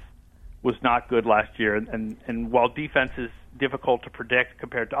defense was not good last year. And while defense is difficult to predict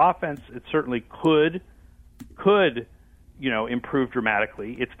compared to offense, it certainly could improve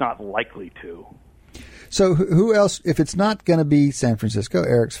dramatically. It's not likely to. So who else, if it's not going to be San Francisco,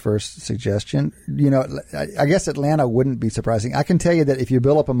 Eric's first suggestion, I guess Atlanta wouldn't be surprising. I can tell you that if you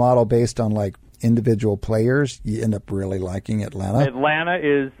build up a model based on like individual players, you end up really liking Atlanta. Atlanta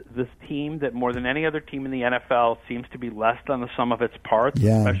is this team that more than any other team in the NFL seems to be less than the sum of its parts,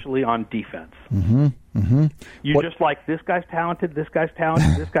 especially on defense. Mm-hmm. Mm-hmm. Just like this guy's talented, this guy's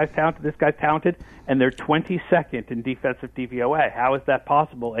talented, this guy's talented, this guy's talented, and they're 22nd in defensive DVOA. How is that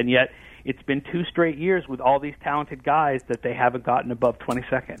possible? And yet it's been 2 straight years with all these talented guys that they haven't gotten above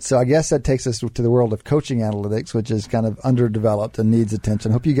 22nd. So I guess that takes us to the world of coaching analytics, which is kind of underdeveloped and needs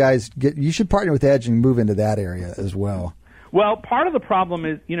attention. Hope you guys you should partner with Edge and move into that area as well. Well, part of the problem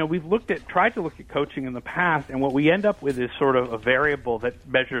is, we've tried to look at coaching in the past, and what we end up with is sort of a variable that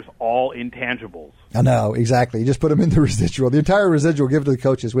measures all intangibles. I know, exactly. You just put them in the residual. The entire residual give to the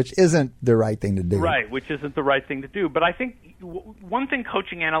coaches, which isn't the right thing to do. Right, which isn't the right thing to do. But I think one thing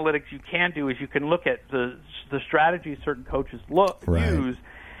coaching analytics you can do is you can look at the strategies certain coaches use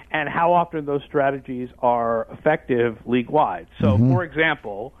and how often those strategies are effective league-wide. So, for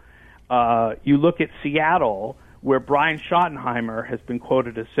example, you look at Seattle, where Brian Schottenheimer has been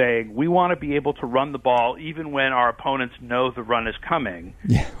quoted as saying, we want to be able to run the ball even when our opponents know the run is coming.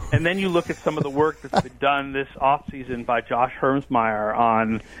 Yeah. And then you look at some of the work that's been done this offseason by Josh Hermsmeyer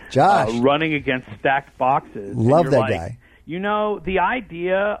on running against stacked boxes. Love that guy. You know, the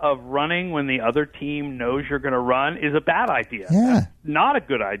idea of running when the other team knows you're going to run is a bad idea. Yeah. That's not a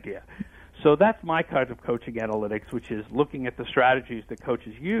good idea. So that's my kind of coaching analytics, which is looking at the strategies that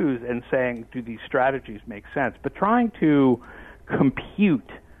coaches use and saying, do these strategies make sense? But trying to compute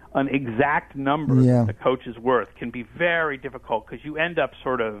an exact number that the coach is worth can be very difficult because you end up,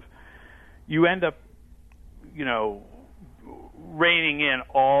 reining in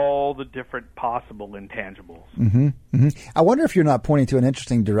all the different possible intangibles. Mm-hmm. Mm-hmm. I wonder if you're not pointing to an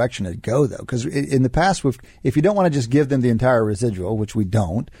interesting direction to go, though, because in the past, if you don't want to just give them the entire residual, which we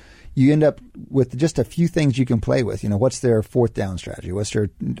don't, you end up with just a few things you can play with. You know, what's their fourth down strategy? What's their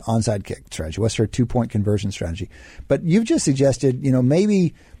onside kick strategy? What's their 2-point conversion strategy? But you've just suggested,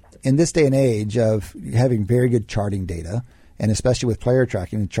 maybe in this day and age of having very good charting data, and especially with player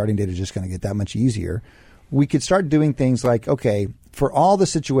tracking, charting data is just going to get that much easier. We could start doing things like, okay, for all the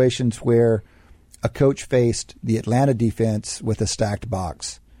situations where a coach faced the Atlanta defense with a stacked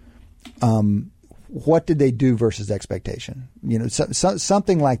box, what did they do versus expectation?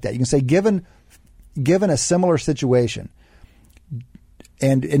 Something like that. You can say, given a similar situation,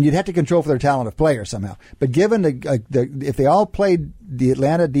 and you'd have to control for their talent of player somehow. But given if they all played the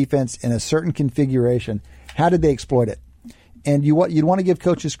Atlanta defense in a certain configuration, how did they exploit it? And you'd want to give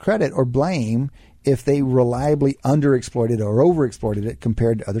coaches credit or blame if they reliably underexploited or overexploited it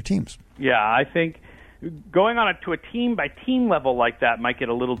compared to other teams. Yeah, I think going on to a team-by-team level like that might get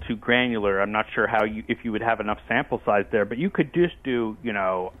a little too granular. I'm not sure if you would have enough sample size there, but you could just do,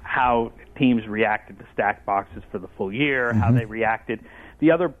 how teams reacted to stacked boxes for the full year, how they reacted.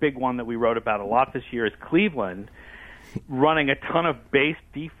 The other big one that we wrote about a lot this year is Cleveland running a ton of base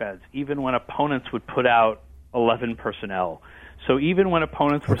defense, even when opponents would put out 11 personnel. So even when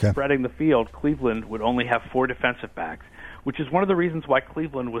opponents were spreading the field, Cleveland would only have 4 defensive backs, which is one of the reasons why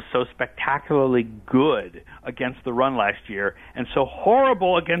Cleveland was so spectacularly good against the run last year and so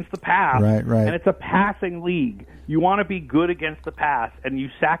horrible against the pass. Right. And it's a passing league. You want to be good against the pass, and you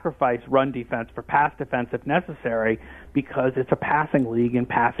sacrifice run defense for pass defense if necessary because it's a passing league and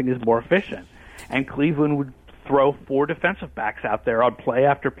passing is more efficient. And Cleveland would throw 4 defensive backs out there on play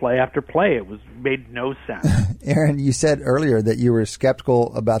after play after play. It made no sense. Aaron, you said earlier that you were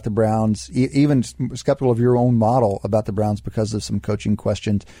skeptical about the Browns, even skeptical of your own model about the Browns because of some coaching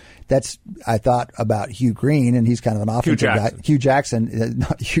questions. That's, I thought, about Hugh Green, and he's kind of an offensive guy. Hugh Jackson,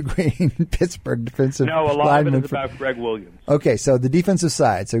 not Hugh Green, Pittsburgh defensive lineman. No, a lot of it is about Greg Williams. Okay, so the defensive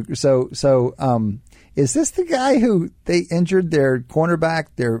side. So, is this the guy who they injured their cornerback,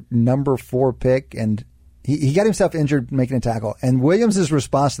 their number 4 pick, and he got himself injured making a tackle, and Williams'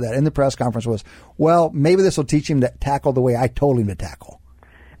 response to that in the press conference was, well, maybe this will teach him to tackle the way I told him to tackle.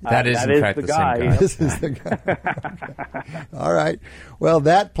 That is, in fact, the guy. Same guy. This is the guy. All right. Well,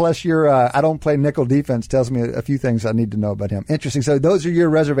 that plus your I don't play nickel defense tells me a few things I need to know about him. Interesting. So those are your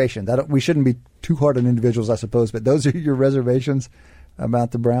reservations. We shouldn't be too hard on individuals, I suppose, but those are your reservations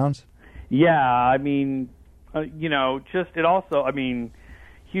about the Browns? Yeah, I mean, Hugh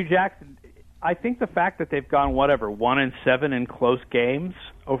Jackson, I think the fact that they've gone, 1-7 in close games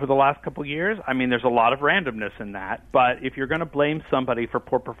over the last couple of years, I mean, there's a lot of randomness in that. But if you're going to blame somebody for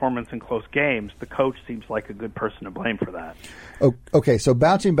poor performance in close games, the coach seems like a good person to blame for that. Okay, so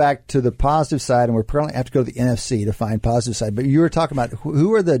bouncing back to the positive side, and we're probably have to go to the NFC to find positive side. But you were talking about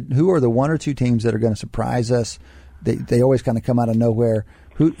who are the 1 or 2 teams that are going to surprise us? They always kind of come out of nowhere.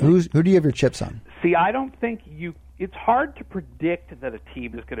 Who do you have your chips on? See, I don't think it's hard to predict that a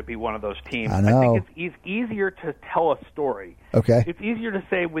team is going to be one of those teams. I know. I think it's easier to tell a story. Okay. It's easier to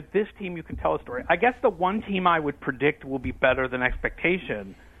say with this team you can tell a story. I guess the one team I would predict will be better than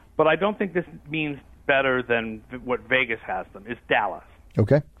expectation, but I don't think this means better than what Vegas has them, is Dallas.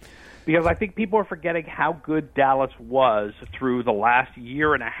 Okay. Because I think people are forgetting how good Dallas was through the last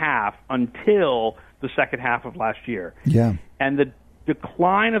year and a half until the second half of last year. Yeah. And the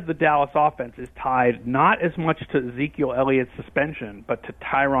decline of the Dallas offense is tied not as much to Ezekiel Elliott's suspension, but to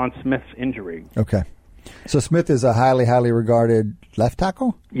Tyron Smith's injury. Okay. So Smith is a highly, highly regarded left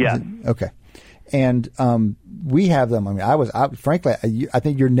tackle? Yeah. Okay. And we have them. I mean, frankly, I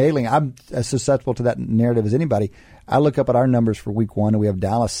think you're nailing. I'm as susceptible to that narrative as anybody. I look up at our numbers for week 1, and we have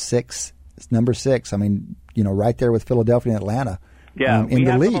Dallas number 6. I mean, right there with Philadelphia and Atlanta. Yeah, in we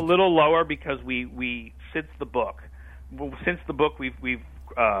the have league. them a little lower because we since the book we've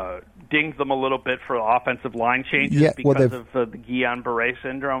dinged them a little bit for offensive line changes because of the Guillain-Barré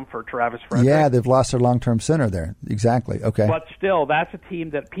syndrome for Travis Frederick. Yeah, they've lost their long-term center there. Exactly. Okay. But still, that's a team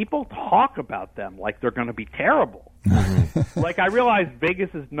that people talk about them like they're going to be terrible. Like, I realize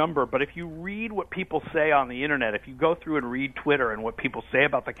Vegas's number, but if you read what people say on the internet, if you go through and read Twitter and what people say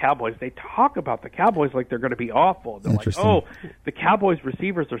about the Cowboys, they talk about the Cowboys like they're going to be awful. They're like, oh, the Cowboys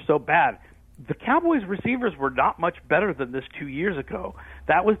receivers are so bad. The Cowboys receivers were not much better than this 2 years ago.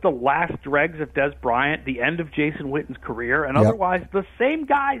 That was the last dregs of Des Bryant, the end of Jason Witten's career, and otherwise the same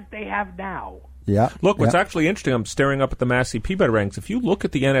guys they have now. Yeah. Look, what's actually interesting, I'm staring up at the Massey P-Bet rankings. If you look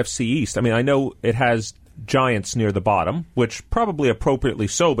at the NFC East, I mean, I know it has Giants near the bottom, which probably appropriately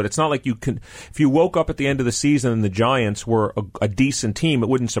so, but it's not like you can, if you woke up at the end of the season and the Giants were a decent team, it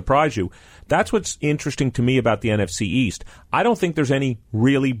wouldn't surprise you. That's what's interesting to me about the NFC East. I don't think there's any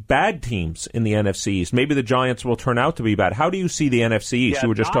really bad teams in the NFC East. Maybe the Giants will turn out to be bad. How do you see the NFC East? Yeah, you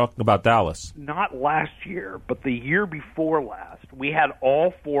were just talking about Dallas. Not last year, but the year before last, we had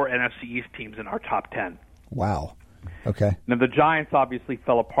all 4 NFC East teams in our top 10. Wow. Okay. Now, the Giants obviously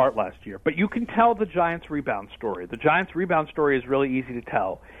fell apart last year, but you can tell the Giants' rebound story. The Giants' rebound story is really easy to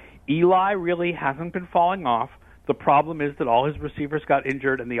tell. Eli really hasn't been falling off. The problem is that all his receivers got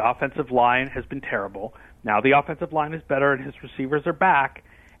injured, and the offensive line has been terrible. Now the offensive line is better, and his receivers are back,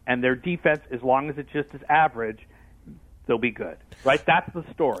 and their defense, as long as it just is average, they'll be good. Right? That's the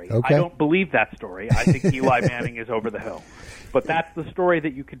story. Okay. I don't believe that story. I think Eli Manning is over the hill. But that's the story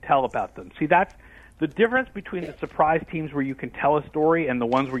that you can tell about them. See, that's the difference between the surprise teams where you can tell a story and the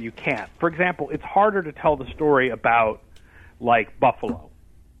ones where you can't. For example, it's harder to tell the story about, like, Buffalo.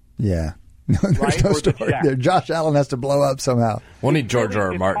 Yeah. No, there's no story there. Josh Allen has to blow up somehow. We'll need George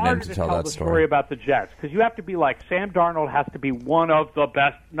R. R. Martin in to tell that story about the Jets, because you have to be like, Sam Darnold has to be one of the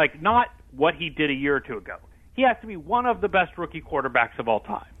best, like, not what he did a year or two ago. He has to be one of the best rookie quarterbacks of all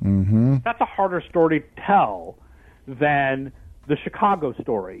time. Mm-hmm. That's a harder story to tell than the Chicago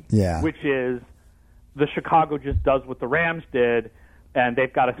story, which is the Chicago just does what the Rams did, and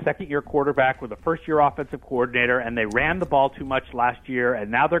they've got a second-year quarterback with a first-year offensive coordinator, and they ran the ball too much last year,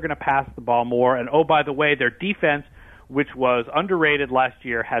 and now they're going to pass the ball more. And, oh, by the way, their defense, which was underrated last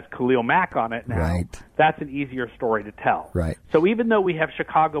year, has Khalil Mack on it now. Right. That's an easier story to tell. Right. So even though we have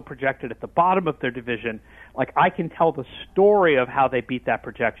Chicago projected at the bottom of their division, like, I can tell the story of how they beat that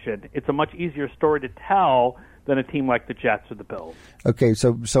projection. It's a much easier story to tell than a team like the Jets or the Bills. Okay,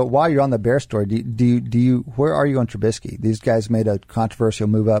 so while you're on the Bear story, do you where are you on Trubisky? These guys made a controversial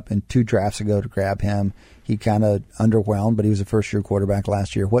move up in 2 drafts ago to grab him. He kind of underwhelmed, but he was a first-year quarterback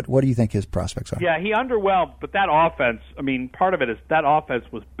last year. What do you think his prospects are? Yeah, he underwhelmed, but that offense, I mean, part of it is that offense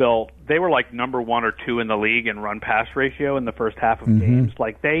was built. They were like number 1 or 2 in the league in run-pass ratio in the first half of games.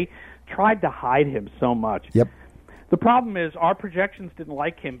 Like, they tried to hide him so much. Yep. The problem is our projections didn't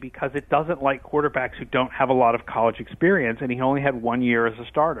like him because it doesn't like quarterbacks who don't have a lot of college experience, and he only had 1 year as a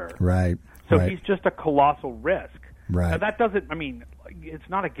starter. Right. So he's just a colossal risk. Right. Now, that doesn't, I mean, it's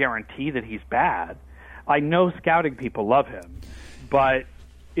not a guarantee that he's bad. I know scouting people love him, but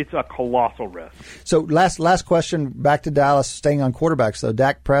it's a colossal risk. So last question, back to Dallas, staying on quarterbacks, though.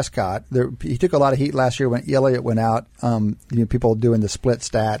 Dak Prescott, he took a lot of heat last year when Elliott went out. People doing the split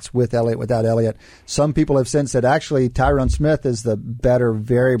stats with Elliott, without Elliott. Some people have since said actually Tyron Smith is the better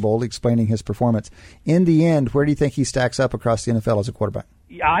variable explaining his performance. In the end, where do you think he stacks up across the NFL as a quarterback?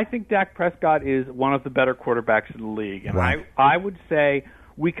 Yeah, I think Dak Prescott is one of the better quarterbacks in the league. And right. I would say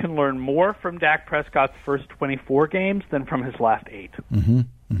we can learn more from Dak Prescott's first 24 games than from his last 8. Mm-hmm.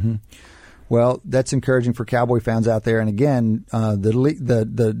 Mm-hmm. Well, that's encouraging for Cowboy fans out there. And again,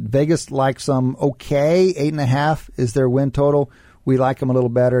 the Vegas likes them okay. 8.5 is their win total. We like them a little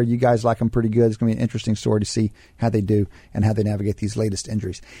better. You guys like them pretty good. It's going to be an interesting story to see how they do and how they navigate these latest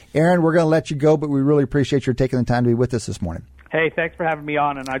injuries. Aaron, we're going to let you go, but we really appreciate your taking the time to be with us this morning. Hey, thanks for having me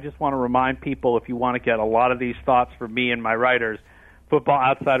on. And I just want to remind people, if you want to get a lot of these thoughts from me and my writers, Football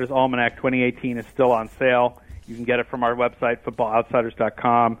Outsiders Almanac 2018 is still on sale. You can get it from our website,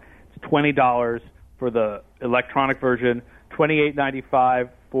 footballoutsiders.com. It's $20 for the electronic version, $28.95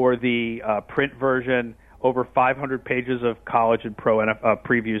 for the print version. Over 500 pages of college and pro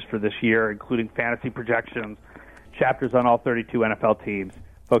previews for this year, including fantasy projections, chapters on all 32 NFL teams.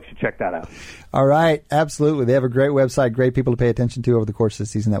 Folks should check that out. All right. Absolutely. They have a great website, great people to pay attention to over the course of the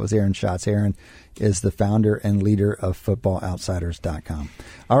season. That was Aaron Schatz. Aaron is the founder and leader of footballoutsiders.com.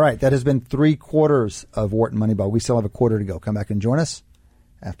 All right. That has been 3/4 of Wharton Moneyball. We still have a quarter to go. Come back and join us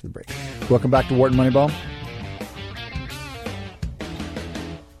after the break. Welcome back to Wharton Moneyball.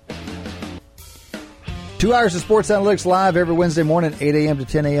 Two hours of sports analytics live every Wednesday morning, 8 a.m. to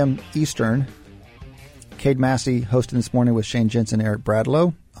 10 a.m. Eastern. Cade Massey hosting this morning with Shane Jensen and Eric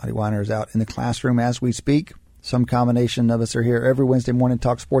Bradlow. Audie Weiner is out in the classroom as we speak. Some combination of us are here every Wednesday morning to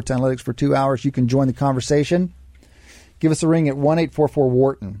talk sports analytics for 2 hours. You can join the conversation. Give us a ring at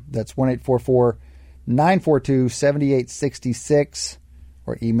 1-844-WHARTON. That's 1-844-942-7866.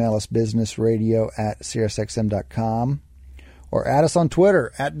 Or email us businessradio@SiriusXM.com. Or add us on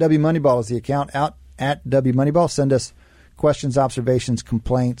Twitter. @WMoneyball is the account. Out at WMoneyball. Send us questions, observations,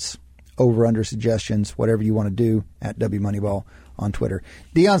 complaints, over-under suggestions, whatever you want to do at WMoneyball on Twitter.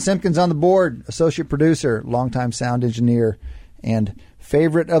 Dion Simpkins on the board, associate producer, longtime sound engineer, and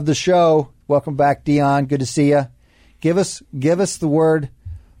favorite of the show. Welcome back, Dion. Good to see you. Give us the word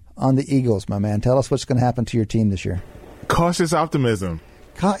on the Eagles, my man. Tell us what's going to happen to your team this year. Cautious optimism.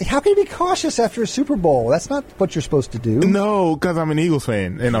 How can you be cautious after a Super Bowl? That's not what you're supposed to do. No, because I'm an Eagles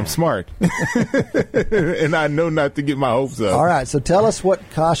fan, and I'm smart. And I know not to get my hopes up. All right, so tell us what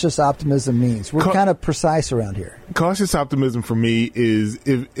cautious optimism means. We're kind of precise around here. Cautious optimism for me is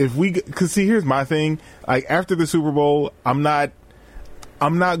if we – because, see, here's my thing. Like, after the Super Bowl, I'm not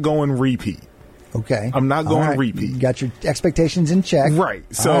going repeat. Okay. I'm not going repeat. You got your expectations in check. Right.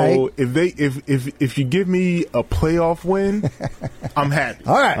 So if you give me a playoff win, I'm happy.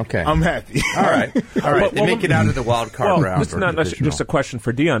 All right. Okay. I'm happy. All right. They make it out of the wild card round. This is not just a question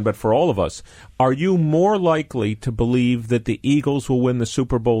for Dion, but for all of us. Are you more likely to believe that the Eagles will win the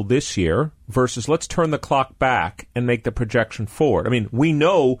Super Bowl this year versus let's turn the clock back and make the projection forward? I mean, we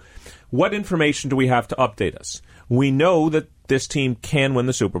know what information do we have to update us? We know that this team can win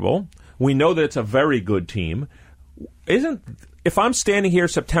the Super Bowl. We know that it's a very good team. If I'm standing here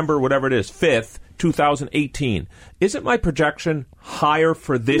September, whatever it is, 5th, 2018, isn't my projection higher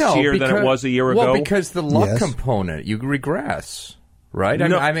for this year than it was a year ago? Well, because the luck component, you regress, right? No,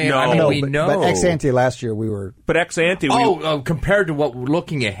 we know. But ex ante last year we were. But ex ante, compared to what we're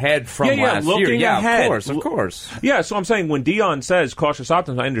looking ahead from last year, ahead. Of course. Yeah, so I'm saying when Dion says cautious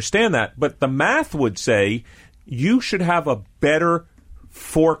optimism, I understand that, but the math would say you should have a better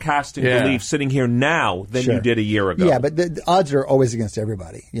forecasting belief sitting here now than you did a year ago. Yeah, but the odds are always against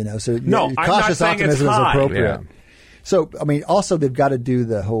everybody, So cautious optimism is appropriate. Yeah. So, I mean, also they've got to do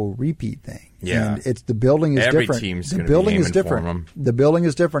the whole repeat thing. Yeah, and the building is Every different. Team's the building is different. For them. The building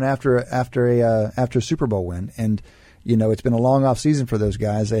is different after a Super Bowl win, and it's been a long off season for those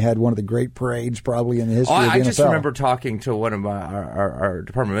guys. They had one of the great parades probably in the history of the NFL. I just remember talking to one of our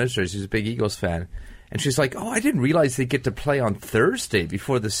department administrators who's a big Eagles fan. And she's like, I didn't realize they get to play on Thursday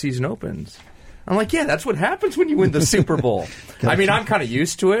before the season opens. I'm like, yeah, that's what happens when you win the Super Bowl. I mean, I'm kind of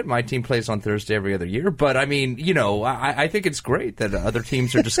used to it. My team plays on Thursday every other year. But, I mean, I think it's great that other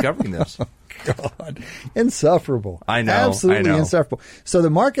teams are discovering this. God. Insufferable. I know. Absolutely insufferable. So the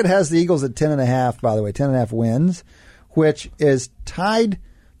market has the Eagles at 10.5, by the way, 10.5 wins, which is tied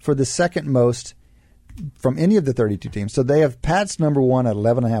for the second most from any of the 32 teams. So they have Pats number one at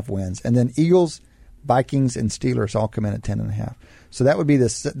 11.5 wins. And then Eagles, Vikings, and Steelers all come in at 10.5. So that would be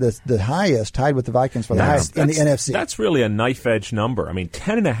the highest, tied with the Vikings for the highest in the NFC. That's really a knife-edge number. I mean,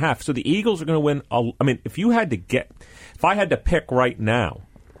 10.5. So the Eagles are going to win. If I had to pick right now,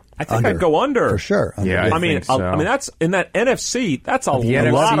 I think I'd go under. For sure. Under. Yeah, I mean, that's in that NFC. That's a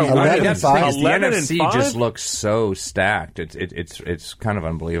lot of 11 and 5. The NFC just looks so stacked. It's kind of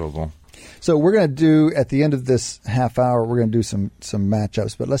unbelievable. So we're going to do, at the end of this half hour, we're going to do some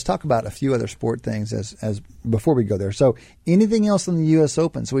matchups. But let's talk about a few other sport things as before we go there. So anything else in the U.S.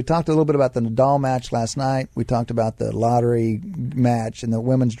 Open? So we talked a little bit about the Nadal match last night. We talked about the lottery match and the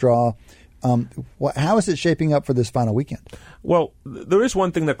women's draw. How is it shaping up for this final weekend? Well, there is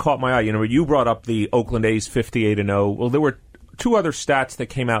one thing that caught my eye. You brought up the Oakland A's 58-0. Well, there were two other stats that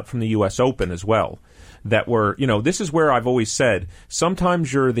came out from the U.S. Open as well. That were, this is where I've always said,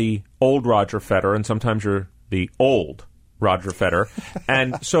 sometimes you're the old Roger Federer and sometimes you're the old Roger Federer.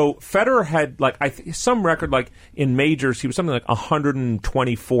 And so Federer had, some record, in majors, he was something like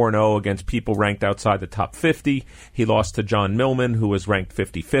 124-0 against people ranked outside the top 50. He lost to John Millman, who was ranked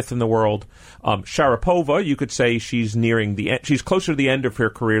 55th in the world. Sharapova, you could say she's nearing the end. She's closer to the end of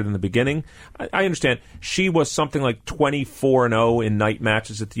her career than the beginning. I understand. She was something like 24-0 in night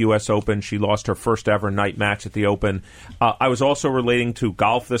matches at the U.S. Open. She lost her first ever night match at the Open. I was also relating to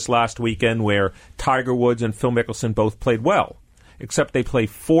golf this last weekend where Tiger Woods and Phil Mickelson both played well, except they play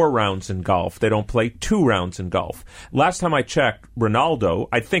 4 rounds in golf. They don't play 2 rounds in golf. Last time I checked, Ronaldo,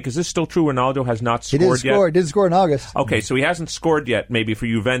 I think, is this still true? Ronaldo has not scored yet? He did score in August. Okay, so he hasn't scored yet, maybe for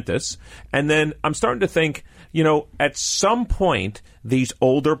Juventus. And then I'm starting to think, at some point, these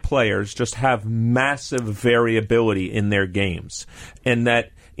older players just have massive variability in their games. And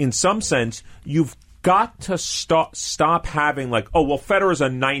that, in some sense, you've got to stop having Federer's a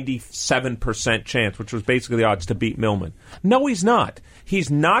 97% chance, which was basically the odds to beat Millman. No, he's not. He's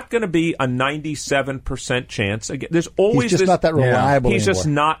not going to be a 97% chance. Again, there's always he's just not that reliable He's anymore. just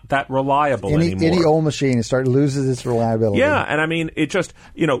not that reliable anymore. Any old machine loses its reliability. Yeah, and I mean, it just,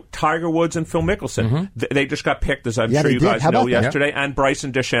 Tiger Woods and Phil Mickelson, they just got picked, as I'm sure you guys know, yesterday, and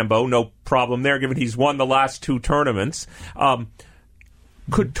Bryson DeChambeau, no problem there, given he's won the last 2 tournaments.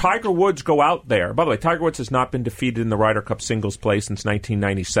 Could Tiger Woods go out there? By the way, Tiger Woods has not been defeated in the Ryder Cup singles play since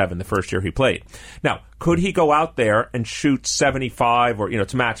 1997, the first year he played. Now, could he go out there and shoot 75 or,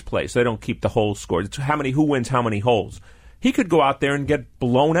 it's match play, so they don't keep the hole score. It's who wins how many holes. He could go out there and get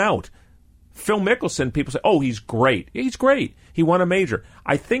blown out. Phil Mickelson, people say, he's great. He's great. He won a major.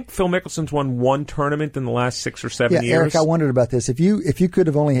 I think Phil Mickelson's won 1 tournament in the last 6 or 7 years. Eric, I wondered about this. If you're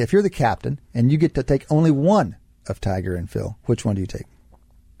the captain and you get to take only one of Tiger and Phil, which one do you take?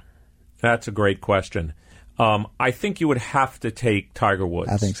 That's a great question. I think you would have to take Tiger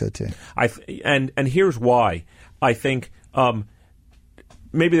Woods. I think so too. And here's why. I think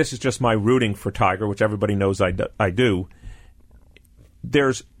maybe this is just my rooting for Tiger, which everybody knows I do.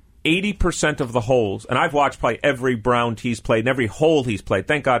 There's 80% of the holes, and I've watched probably every round he's played and every hole he's played.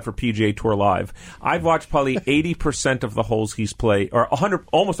 Thank God for PGA Tour Live. I've watched probably 80% of the holes he's played, or 100,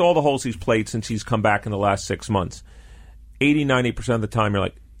 almost all the holes he's played since he's come back in the last 6 months. 80-90% of the time, you're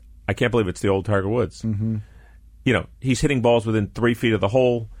like, I can't believe it's the old Tiger Woods. Mm-hmm. He's hitting balls within 3 feet of the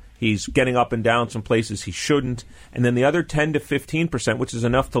hole. He's getting up and down some places he shouldn't. And then the other 10 to 15%, which is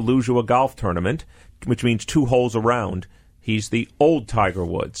enough to lose you a golf tournament, which means 2 holes around, he's the old Tiger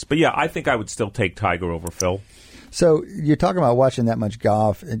Woods. But yeah, I think I would still take Tiger over Phil. So you're talking about watching that much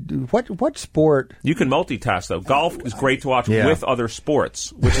golf. What sport? You can multitask, though. Golf is great to watch with other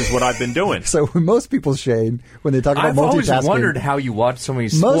sports, which is what I've been doing. So most people, Shane, when they talk about multitasking... I've always wondered how you watch so many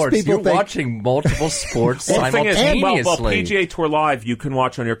sports. You're watching multiple sports simultaneously. Well, PGA Tour Live, you can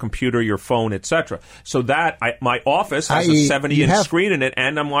watch on your computer, your phone, etc. So that, my office has a 70-inch screen in it,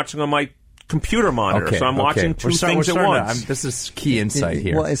 and I'm watching on my computer monitor, so I'm watching 2 things at once. This is key insight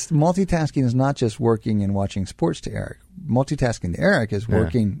here. Well, multitasking is not just working and watching sports to Eric. Multitasking to Eric is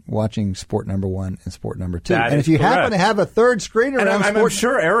watching sport number 1 and sport number 2. That and if you correct. happen to have a third screen around I'm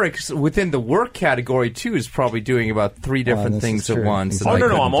sure Eric's within the work category, too, is probably doing about 3 different things at once. Exactly.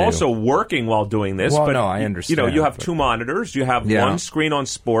 No, I'm also working while doing this. Well, but, no, I understand. You have 2 monitors. You have one screen on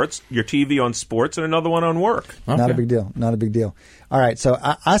sports, your TV on sports, and another one on work. Okay. Not a big deal. Not a big deal. All right, so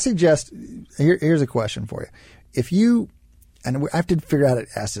I suggest, here's a question for you. If you, and I have to figure out how to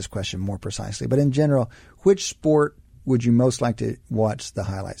ask this question more precisely, but in general, which sport would you most like to watch the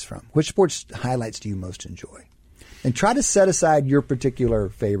highlights from? Which sports highlights do you most enjoy? And try to set aside your particular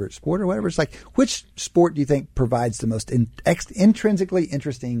favorite sport or whatever. It's like, which sport do you think provides the most intrinsically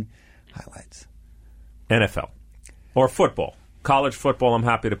interesting highlights? NFL. Or football. College football, I'm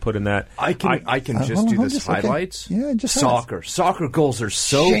happy to put in that. I can just do this highlights. Okay. Yeah, just soccer. Highlights. Soccer goals are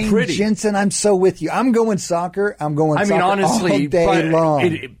so Shane pretty. Jensen, I'm so with you. I'm going soccer. Soccer honestly, all day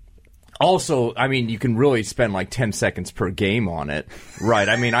long. Also, you can really spend like 10 seconds per game on it, right?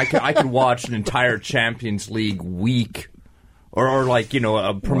 I could watch an entire Champions League week, or like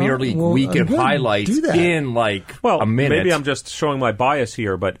a Premier League week of highlights in a minute. Maybe I'm just showing my bias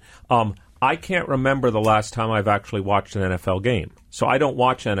here, but I can't remember the last time I've actually watched an NFL game. So I don't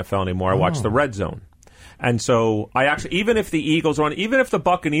watch NFL anymore. I watch the Red Zone. And so I actually, even if the Eagles are on, even if the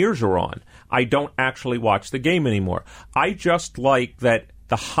Buccaneers are on, I don't actually watch the game anymore. I just like that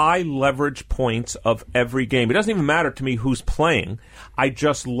the high leverage points of every game. It doesn't even matter to me who's playing. I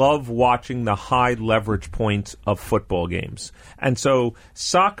just love watching the high leverage points of football games. And so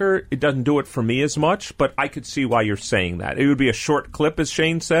soccer, it doesn't do it for me as much, but I could see why you're saying that. It would be a short clip, as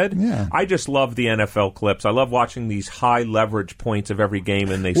Shane said. Yeah. I just love the NFL clips. I love watching these high leverage points of every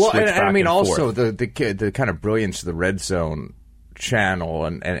game, and they switch back and forth. Also the kind of brilliance of the Red Zone channel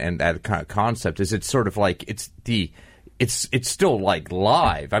and that kind of concept is it's sort of like it's still like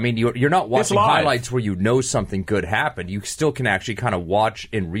live. You're not watching highlights where you know something good happened. You still can actually kind of watch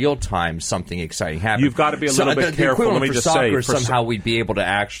in real time something exciting happen. You've got to be a little bit careful. Let me just say, somehow we'd be able to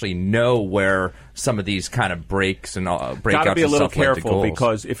actually know where some of these kind of breaks and breakouts. Got to be a little careful like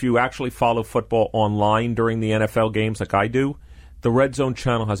because if you actually follow football online during the NFL games, like I do, the Red Zone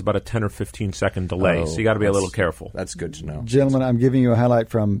channel has about a 10 or 15 second delay, so you got to be a little careful. That's good to know, gentlemen. I'm giving you a highlight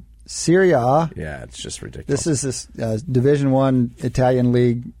from Serie A. Yeah, it's just ridiculous. This is this Division I Italian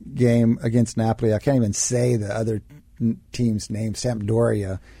League game against Napoli. I can't even say the other team's name,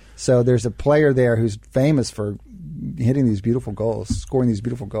 Sampdoria. So there's a player there who's famous for hitting these beautiful goals, scoring these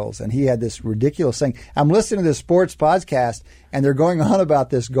beautiful goals. And he had this ridiculous thing. I'm listening to this sports podcast, and they're going on about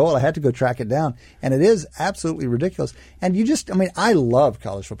this goal. I had to go track it down, and it is absolutely ridiculous. And I love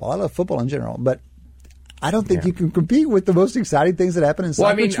college football. I love football in general, but I don't think you can compete with the most exciting things that happen in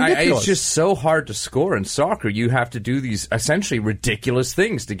soccer. Well, it's just so hard to score in soccer. You have to do these essentially ridiculous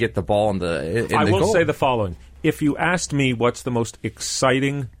things to get the ball in the goal. I will say the following. If you asked me what's the most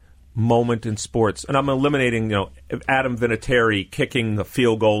exciting moment in sports, and I'm eliminating, Adam Vinatieri kicking a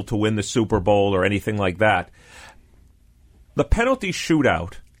field goal to win the Super Bowl or anything like that, the penalty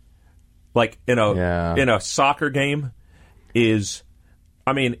shootout, like in a soccer game, is...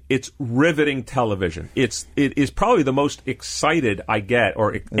 it's riveting television. It is probably the most excited I get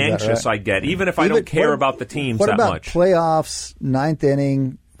or anxious I get, even if I don't care about the teams that much. What about playoffs, ninth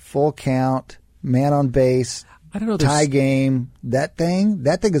inning, full count, man on base, I don't know, tie game? That thing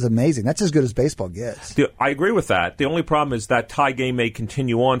is amazing. That's as good as baseball gets. I agree with that. The only problem is that tie game may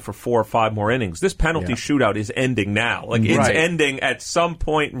continue on for 4 or 5 more innings. This penalty shootout is ending now. It's ending at some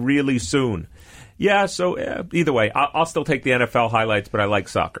point really soon. Yeah, so either way, I'll still take the NFL highlights, but I like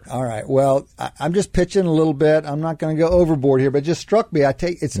soccer. All right. Well, I'm just pitching a little bit. I'm not going to go overboard here, but it just struck me.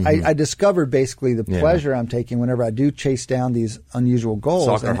 I discovered basically the pleasure I'm taking whenever I do chase down these unusual goals.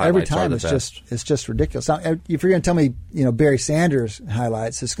 Soccer and every highlights time it's just ridiculous. Now, if you're going to tell me, Barry Sanders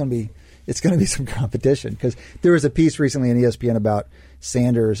highlights, it's going to be some competition, because there was a piece recently on ESPN about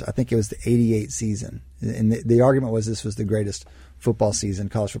Sanders. I think it was the '88 season, and the argument was this was the greatest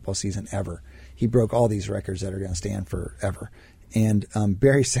college football season ever. He broke all these records that are going to stand forever. And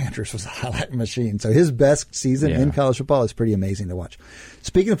Barry Sanders was a highlight machine. So his best season in college football is pretty amazing to watch.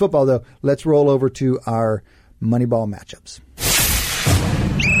 Speaking of football, though, let's roll over to our Moneyball matchups.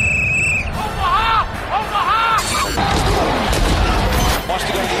 Wants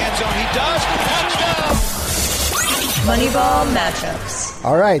to go to the end zone. He does. Touchdown. Moneyball matchups.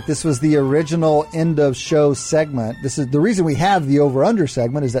 All right, this was the original end of show segment. This is the reason we have the over-under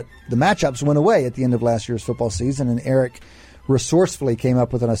segment, is that the matchups went away at the end of last year's football season, and Eric resourcefully came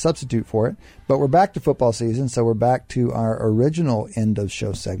up with a substitute for it. But we're back to football season, so we're back to our original end of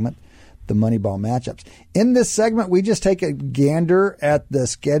show segment, the Moneyball matchups. In this segment, we just take a gander at the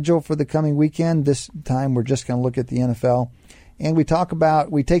schedule for the coming weekend. This time, we're just going to look at the NFL, and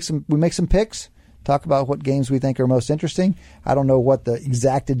we make some picks. Talk about what games we think are most interesting. I don't know what the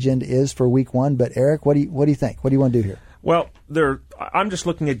exact agenda is for week 1, but Eric, what do you think? What do you want to do here? Well, I'm just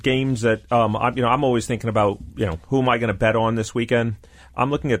looking at games that I'm always thinking about. Who am I going to bet on this weekend? I'm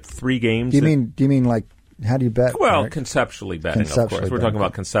looking at 3 games. Do you mean like how do you bet? Well, Eric? conceptually betting, of course. We're talking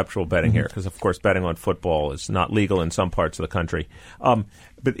about conceptual betting here, because of course betting on football is not legal in some parts of the country. But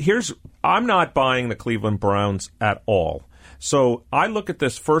I'm not buying the Cleveland Browns at all. So I look at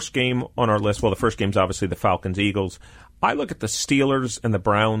this first game on our list. Well, the first game's obviously the Falcons-Eagles. I look at the Steelers and the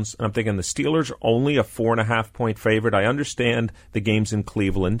Browns, and I'm thinking the Steelers are only a 4.5-point favorite. I understand the game's in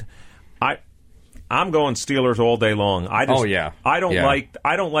Cleveland. I'm going Steelers all day long. I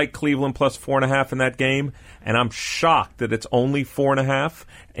don't like Cleveland plus 4.5 in that game, and I'm shocked that it's only 4.5.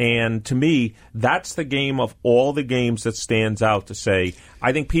 And to me, that's the game of all the games that stands out to say,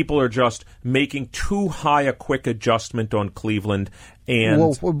 I think people are just making too high a quick adjustment on Cleveland. And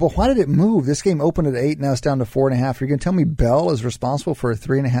well, why did it move? This game opened at 8, now it's down to 4.5. Are you going to tell me Bell is responsible for a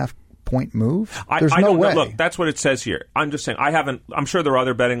 3.5-point move? There's no way. Look, that's what it says here. I'm just saying, I'm sure there are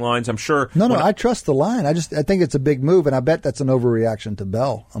other betting lines. I'm sure. No, I trust the line. I think it's a big move, and I bet that's an overreaction to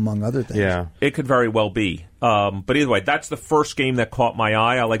Bell, among other things. Yeah, it could very well be. But either way, that's the first game that caught my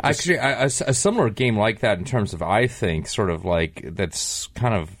eye. I like actually a similar game like that in terms of, I think, sort of like that's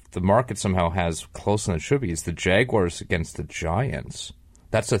kind of the market somehow has closer than it should be. Is the Jaguars against the Giants?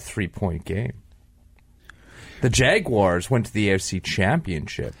 That's a 3-point game. The Jaguars went to the AFC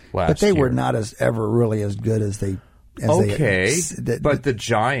Championship last year. But they were not really as good as they... But the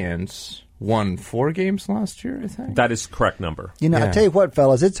Giants won 4 games last year, I think. That is the correct number. I tell you what,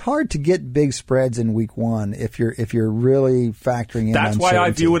 fellas, it's hard to get big spreads in week 1 if you're really factoring in. That's why I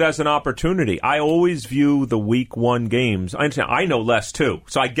view it as an opportunity. I always view the week 1 games. I understand. I know less too,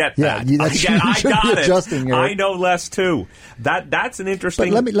 so I get that. I got it. I know less too. That's an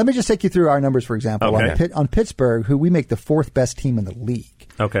interesting. But let me just take you through our numbers. For example, on Pittsburgh, who we make the 4th best team in the league.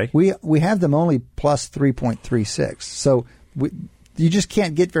 Okay, we have them only plus 3.36. So you just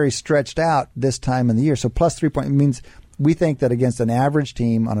can't get very stretched out this time in the year. So plus 3 point means we think that against an average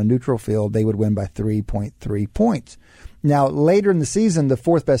team on a neutral field, they would win by 3.3 points. Now, later in the season, the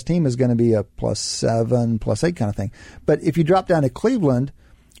 4th best team is going to be a plus 7, plus 8 kind of thing. But if you drop down to Cleveland,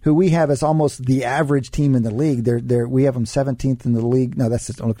 who we have as almost the average team in the league, we have them 17th in the league. No,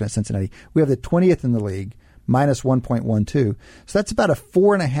 I'm looking at Cincinnati. We have the 20th in the league, minus 1.12. So that's about a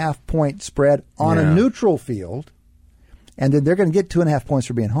 4.5-point spread on a neutral field. And then they're going to get 2.5 points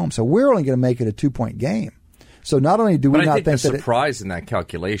for being home. So we're only going to make it a 2-point game. So not only do we but not I think think the that surprise in that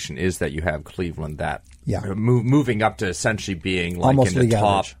calculation is that you have Cleveland moving up to essentially being like almost in the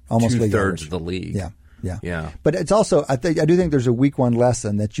top almost 2/3 of the league. Yeah. But it's also I do think there's a week one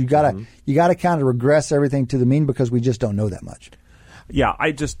lesson that you gotta kind of regress everything to the mean because we just don't know that much. Yeah,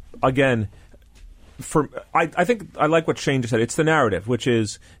 I think I like what Shane just said. It's the narrative, which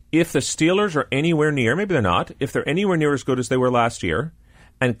is if the Steelers are anywhere near, maybe they're not, if they're anywhere near as good as they were last year,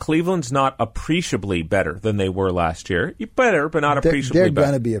 and Cleveland's not appreciably better than they were last year, better, but not appreciably better. They're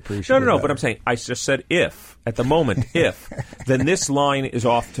going to be appreciably No, better. but I'm saying, I just said if, at the moment, then this line is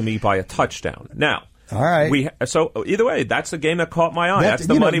off to me by a touchdown. Now, all right. So either way, that's the game that caught my eye. That's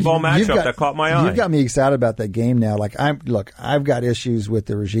the Moneyball matchup that caught my eye. You've got me excited about that game now. I've got issues with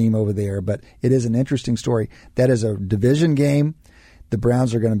the regime over there, but it is an interesting story. That is a division game. The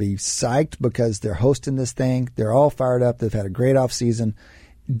Browns are going to be psyched because they're hosting this thing. They're all fired up. They've had a great offseason.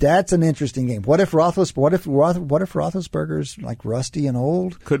 That's an interesting game. What if Roethlisberger's like rusty and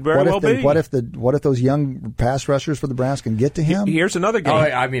old? Could very well be. What if those young pass rushers for the Browns can get to him? Here's another game. Oh,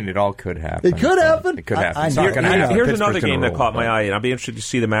 I mean, it all could happen. It could happen. It could happen. It's not going to happen. Here's Pittsburgh's another game that roll, caught my eye, and I'll be interested to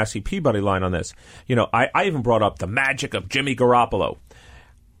see the Massey Peabody line on this. I even brought up the magic of Jimmy Garoppolo.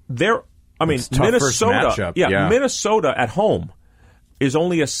 Minnesota. Minnesota at home is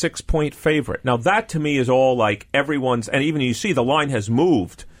only a 6-point favorite. Now, that to me is all like everyone's, and even you see the line has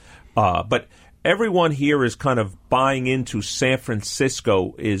moved, but everyone here is kind of buying into San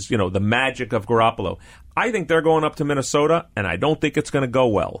Francisco is, the magic of Garoppolo. I think they're going up to Minnesota, and I don't think it's going to go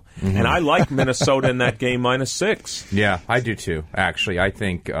well. Mm-hmm. And I like Minnesota in that game -6. Yeah, I do too, actually. I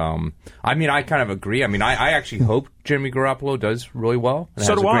think, I kind of agree. I actually hope Jimmy Garoppolo does really well and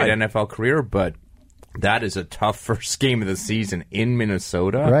so has do a great I. NFL career, but that is a tough first game of the season in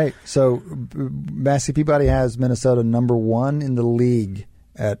Minnesota. Right. So Massey Peabody has Minnesota number 1 in the league,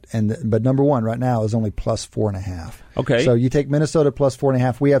 but number 1 right now is only plus 4.5. Okay. So you take Minnesota plus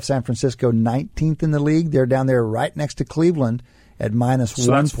 4.5. We have San Francisco 19th in the league. They're down there right next to Cleveland at minus 1.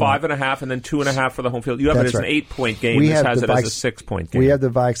 So that's 5.5 and then 2.5 for the home field. You have it as an 8-point game. This has it as a 6-point game. We have the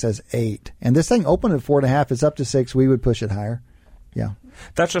Vikes as 8. And this thing opened at 4.5. It's up to 6. We would push it higher. Yeah.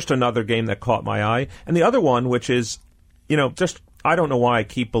 That's just another game that caught my eye. And the other one, which is, I don't know why I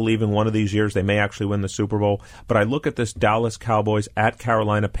keep believing one of these years they may actually win the Super Bowl, but I look at this Dallas Cowboys at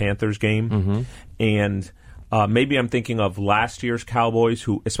Carolina Panthers game, and maybe I'm thinking of last year's Cowboys,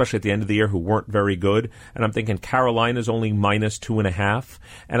 who, especially at the end of the year, who weren't very good, and I'm thinking Carolina's only minus 2.5,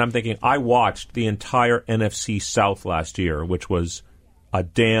 and I'm thinking I watched the entire NFC South last year, which was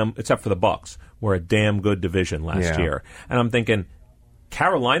except for the Bucs, were a damn good division last year, and I'm thinking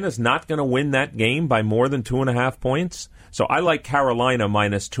Carolina's not going to win that game by more than 2.5 points. So I like Carolina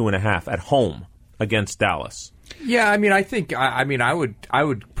minus 2.5 at home against Dallas. Yeah, I think I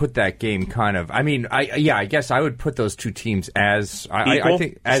would put that game kind of. I guess I would put those two teams as equal? I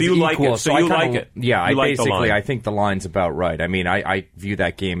think as so you equal. like it. So you like it. Yeah, I like think the line's about right. I view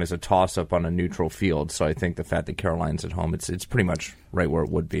that game as a toss up on a neutral field. So I think the fact that Carolina's at home, it's pretty much right where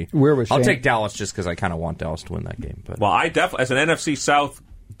it would be. I'll take Dallas just because I kind of want Dallas to win that game. But I definitely, as an NFC South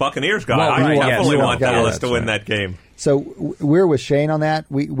Buccaneers guy, I definitely want Dallas to win that game. So we're with Shane on that.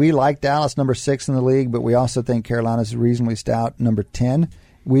 We like Dallas number 6 in the league, but we also think Carolina's reasonably stout number 10.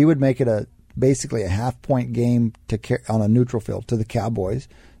 We would make it basically a half-point game on a neutral field to the Cowboys.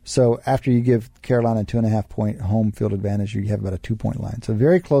 So after you give Carolina a 2.5-point home field advantage, you have about a 2-point line. So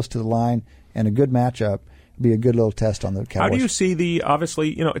very close to the line and a good matchup. Be a good little test on the Cowboys. How do you see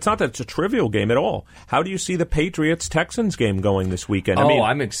obviously, it's not that it's a trivial game at all. How do you see the Patriots-Texans game going this weekend?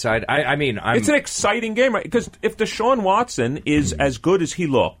 I'm excited. It's an exciting game, right? Because if Deshaun Watson is as good as he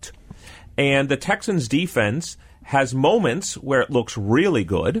looked, and the Texans' defense has moments where it looks really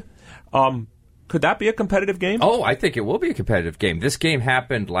good, could that be a competitive game? Oh, I think it will be a competitive game. This game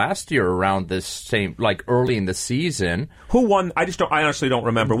happened last year around this same, early in the season. Who won? I honestly don't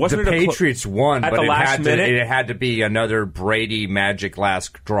remember. Wasn't the Patriots won, at but the last minute? It had to be another Brady magic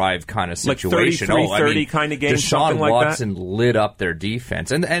last drive kind of situation. Like 33-30 kind of game, something like that? Deshaun Watson lit up their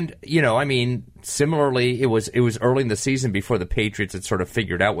defense. And similarly, it was early in the season before the Patriots had sort of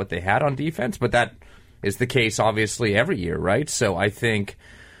figured out what they had on defense, but that is the case, obviously, every year, right? So I think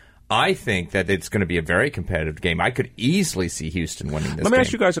that it's going to be a very competitive game. I could easily see Houston winning this game. Let me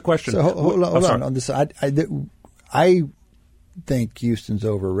ask you guys a question. So hold on this. I think Houston's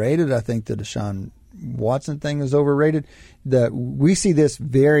overrated. I think the Deshaun Watson thing is overrated. We see this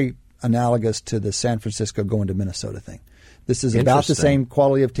very analogous to the San Francisco going to Minnesota thing. This is about the same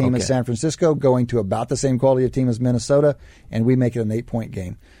quality of team as Okay. San Francisco, going to about the same quality of team as Minnesota, and we make it an 8-point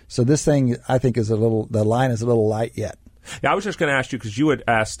game. So this thing, I think, the line is a little light yet. Yeah, I was just going to ask you, because you had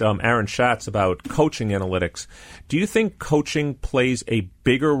asked Aaron Schatz about coaching analytics. Do you think coaching plays a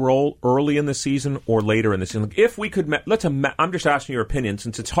bigger role early in the season or later in the season? If we could, I'm just asking your opinion,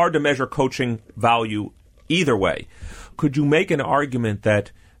 since it's hard to measure coaching value either way. Could you make an argument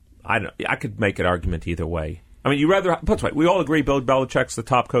that, I could make an argument either way. I mean, that's right. We all agree Bill Belichick's the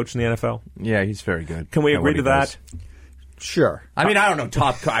top coach in the NFL? Yeah, he's very good. Can we agree to that? Sure. I mean, I don't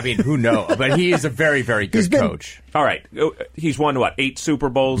know who knows? But he is a very, very good coach. All right. He's won, 8 Super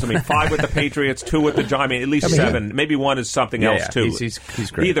Bowls? I mean, 5 with the Patriots, 2 with the Giants. I mean, at least 7. Maybe 1 is something else, too. He's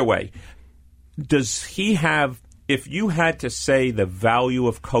great. Either way, does he have, if you had to say the value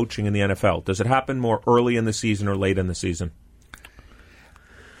of coaching in the NFL, does it happen more early in the season or late in the season?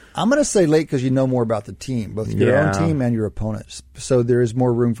 I'm going to say late because you know more about the team, both your own team and your opponents. So there is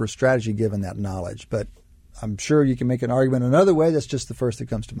more room for strategy given that knowledge. But I'm sure you can make an argument another way. That's just the first that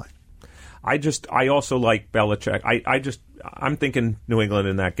comes to mind. I also like Belichick. I'm thinking New England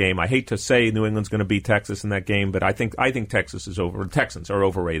in that game. I hate to say New England's going to beat Texas in that game, but I think Texas is Texans are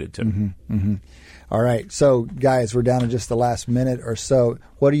overrated too. Mm-hmm, mm-hmm. All right. So, guys, we're down to just the last minute or so.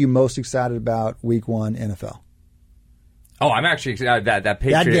 What are you most excited about Week 1 NFL? Oh, I'm actually that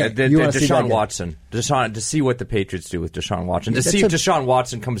Patriot, Deshaun Watson. To see what the Patriots do with Deshaun Watson. To see if Deshaun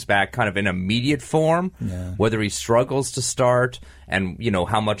Watson comes back kind of in immediate form, whether he struggles to start, and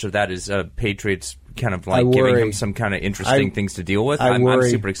how much of that is Patriots kind of like giving him some kind of interesting things to deal with. I'm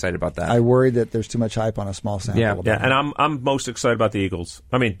super excited about that. I worry that there's too much hype on a small sample. Yeah, and I'm most excited about the Eagles.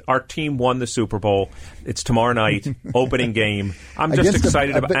 I mean, our team won the Super Bowl. It's tomorrow night, opening game. I'm just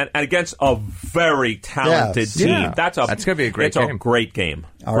excited about and against a very talented team. Yeah. That's going to be a great game. It's a great game.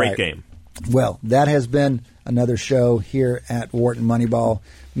 Great game. Well, that has been another show here at Wharton Moneyball.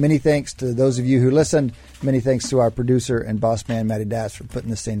 Many thanks to those of you who listened. Many thanks to our producer and boss man, Matty Das, for putting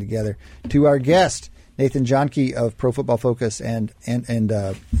this thing together. To our guest, Nathan Johnke of Pro Football Focus and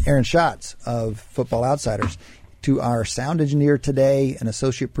Aaron Schatz of Football Outsiders. To our sound engineer today and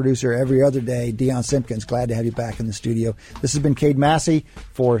associate producer every other day, Deion Simpkins. Glad to have you back in the studio. This has been Cade Massey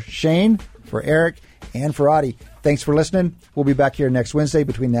for Shane, for Eric, and for Audie. Thanks for listening. We'll be back here next Wednesday.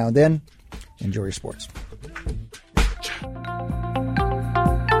 Between now and then, enjoy your sports.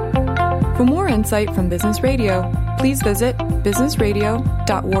 For more insight from Business Radio, please visit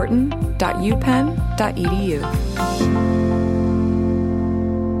businessradio.wharton.upenn.edu.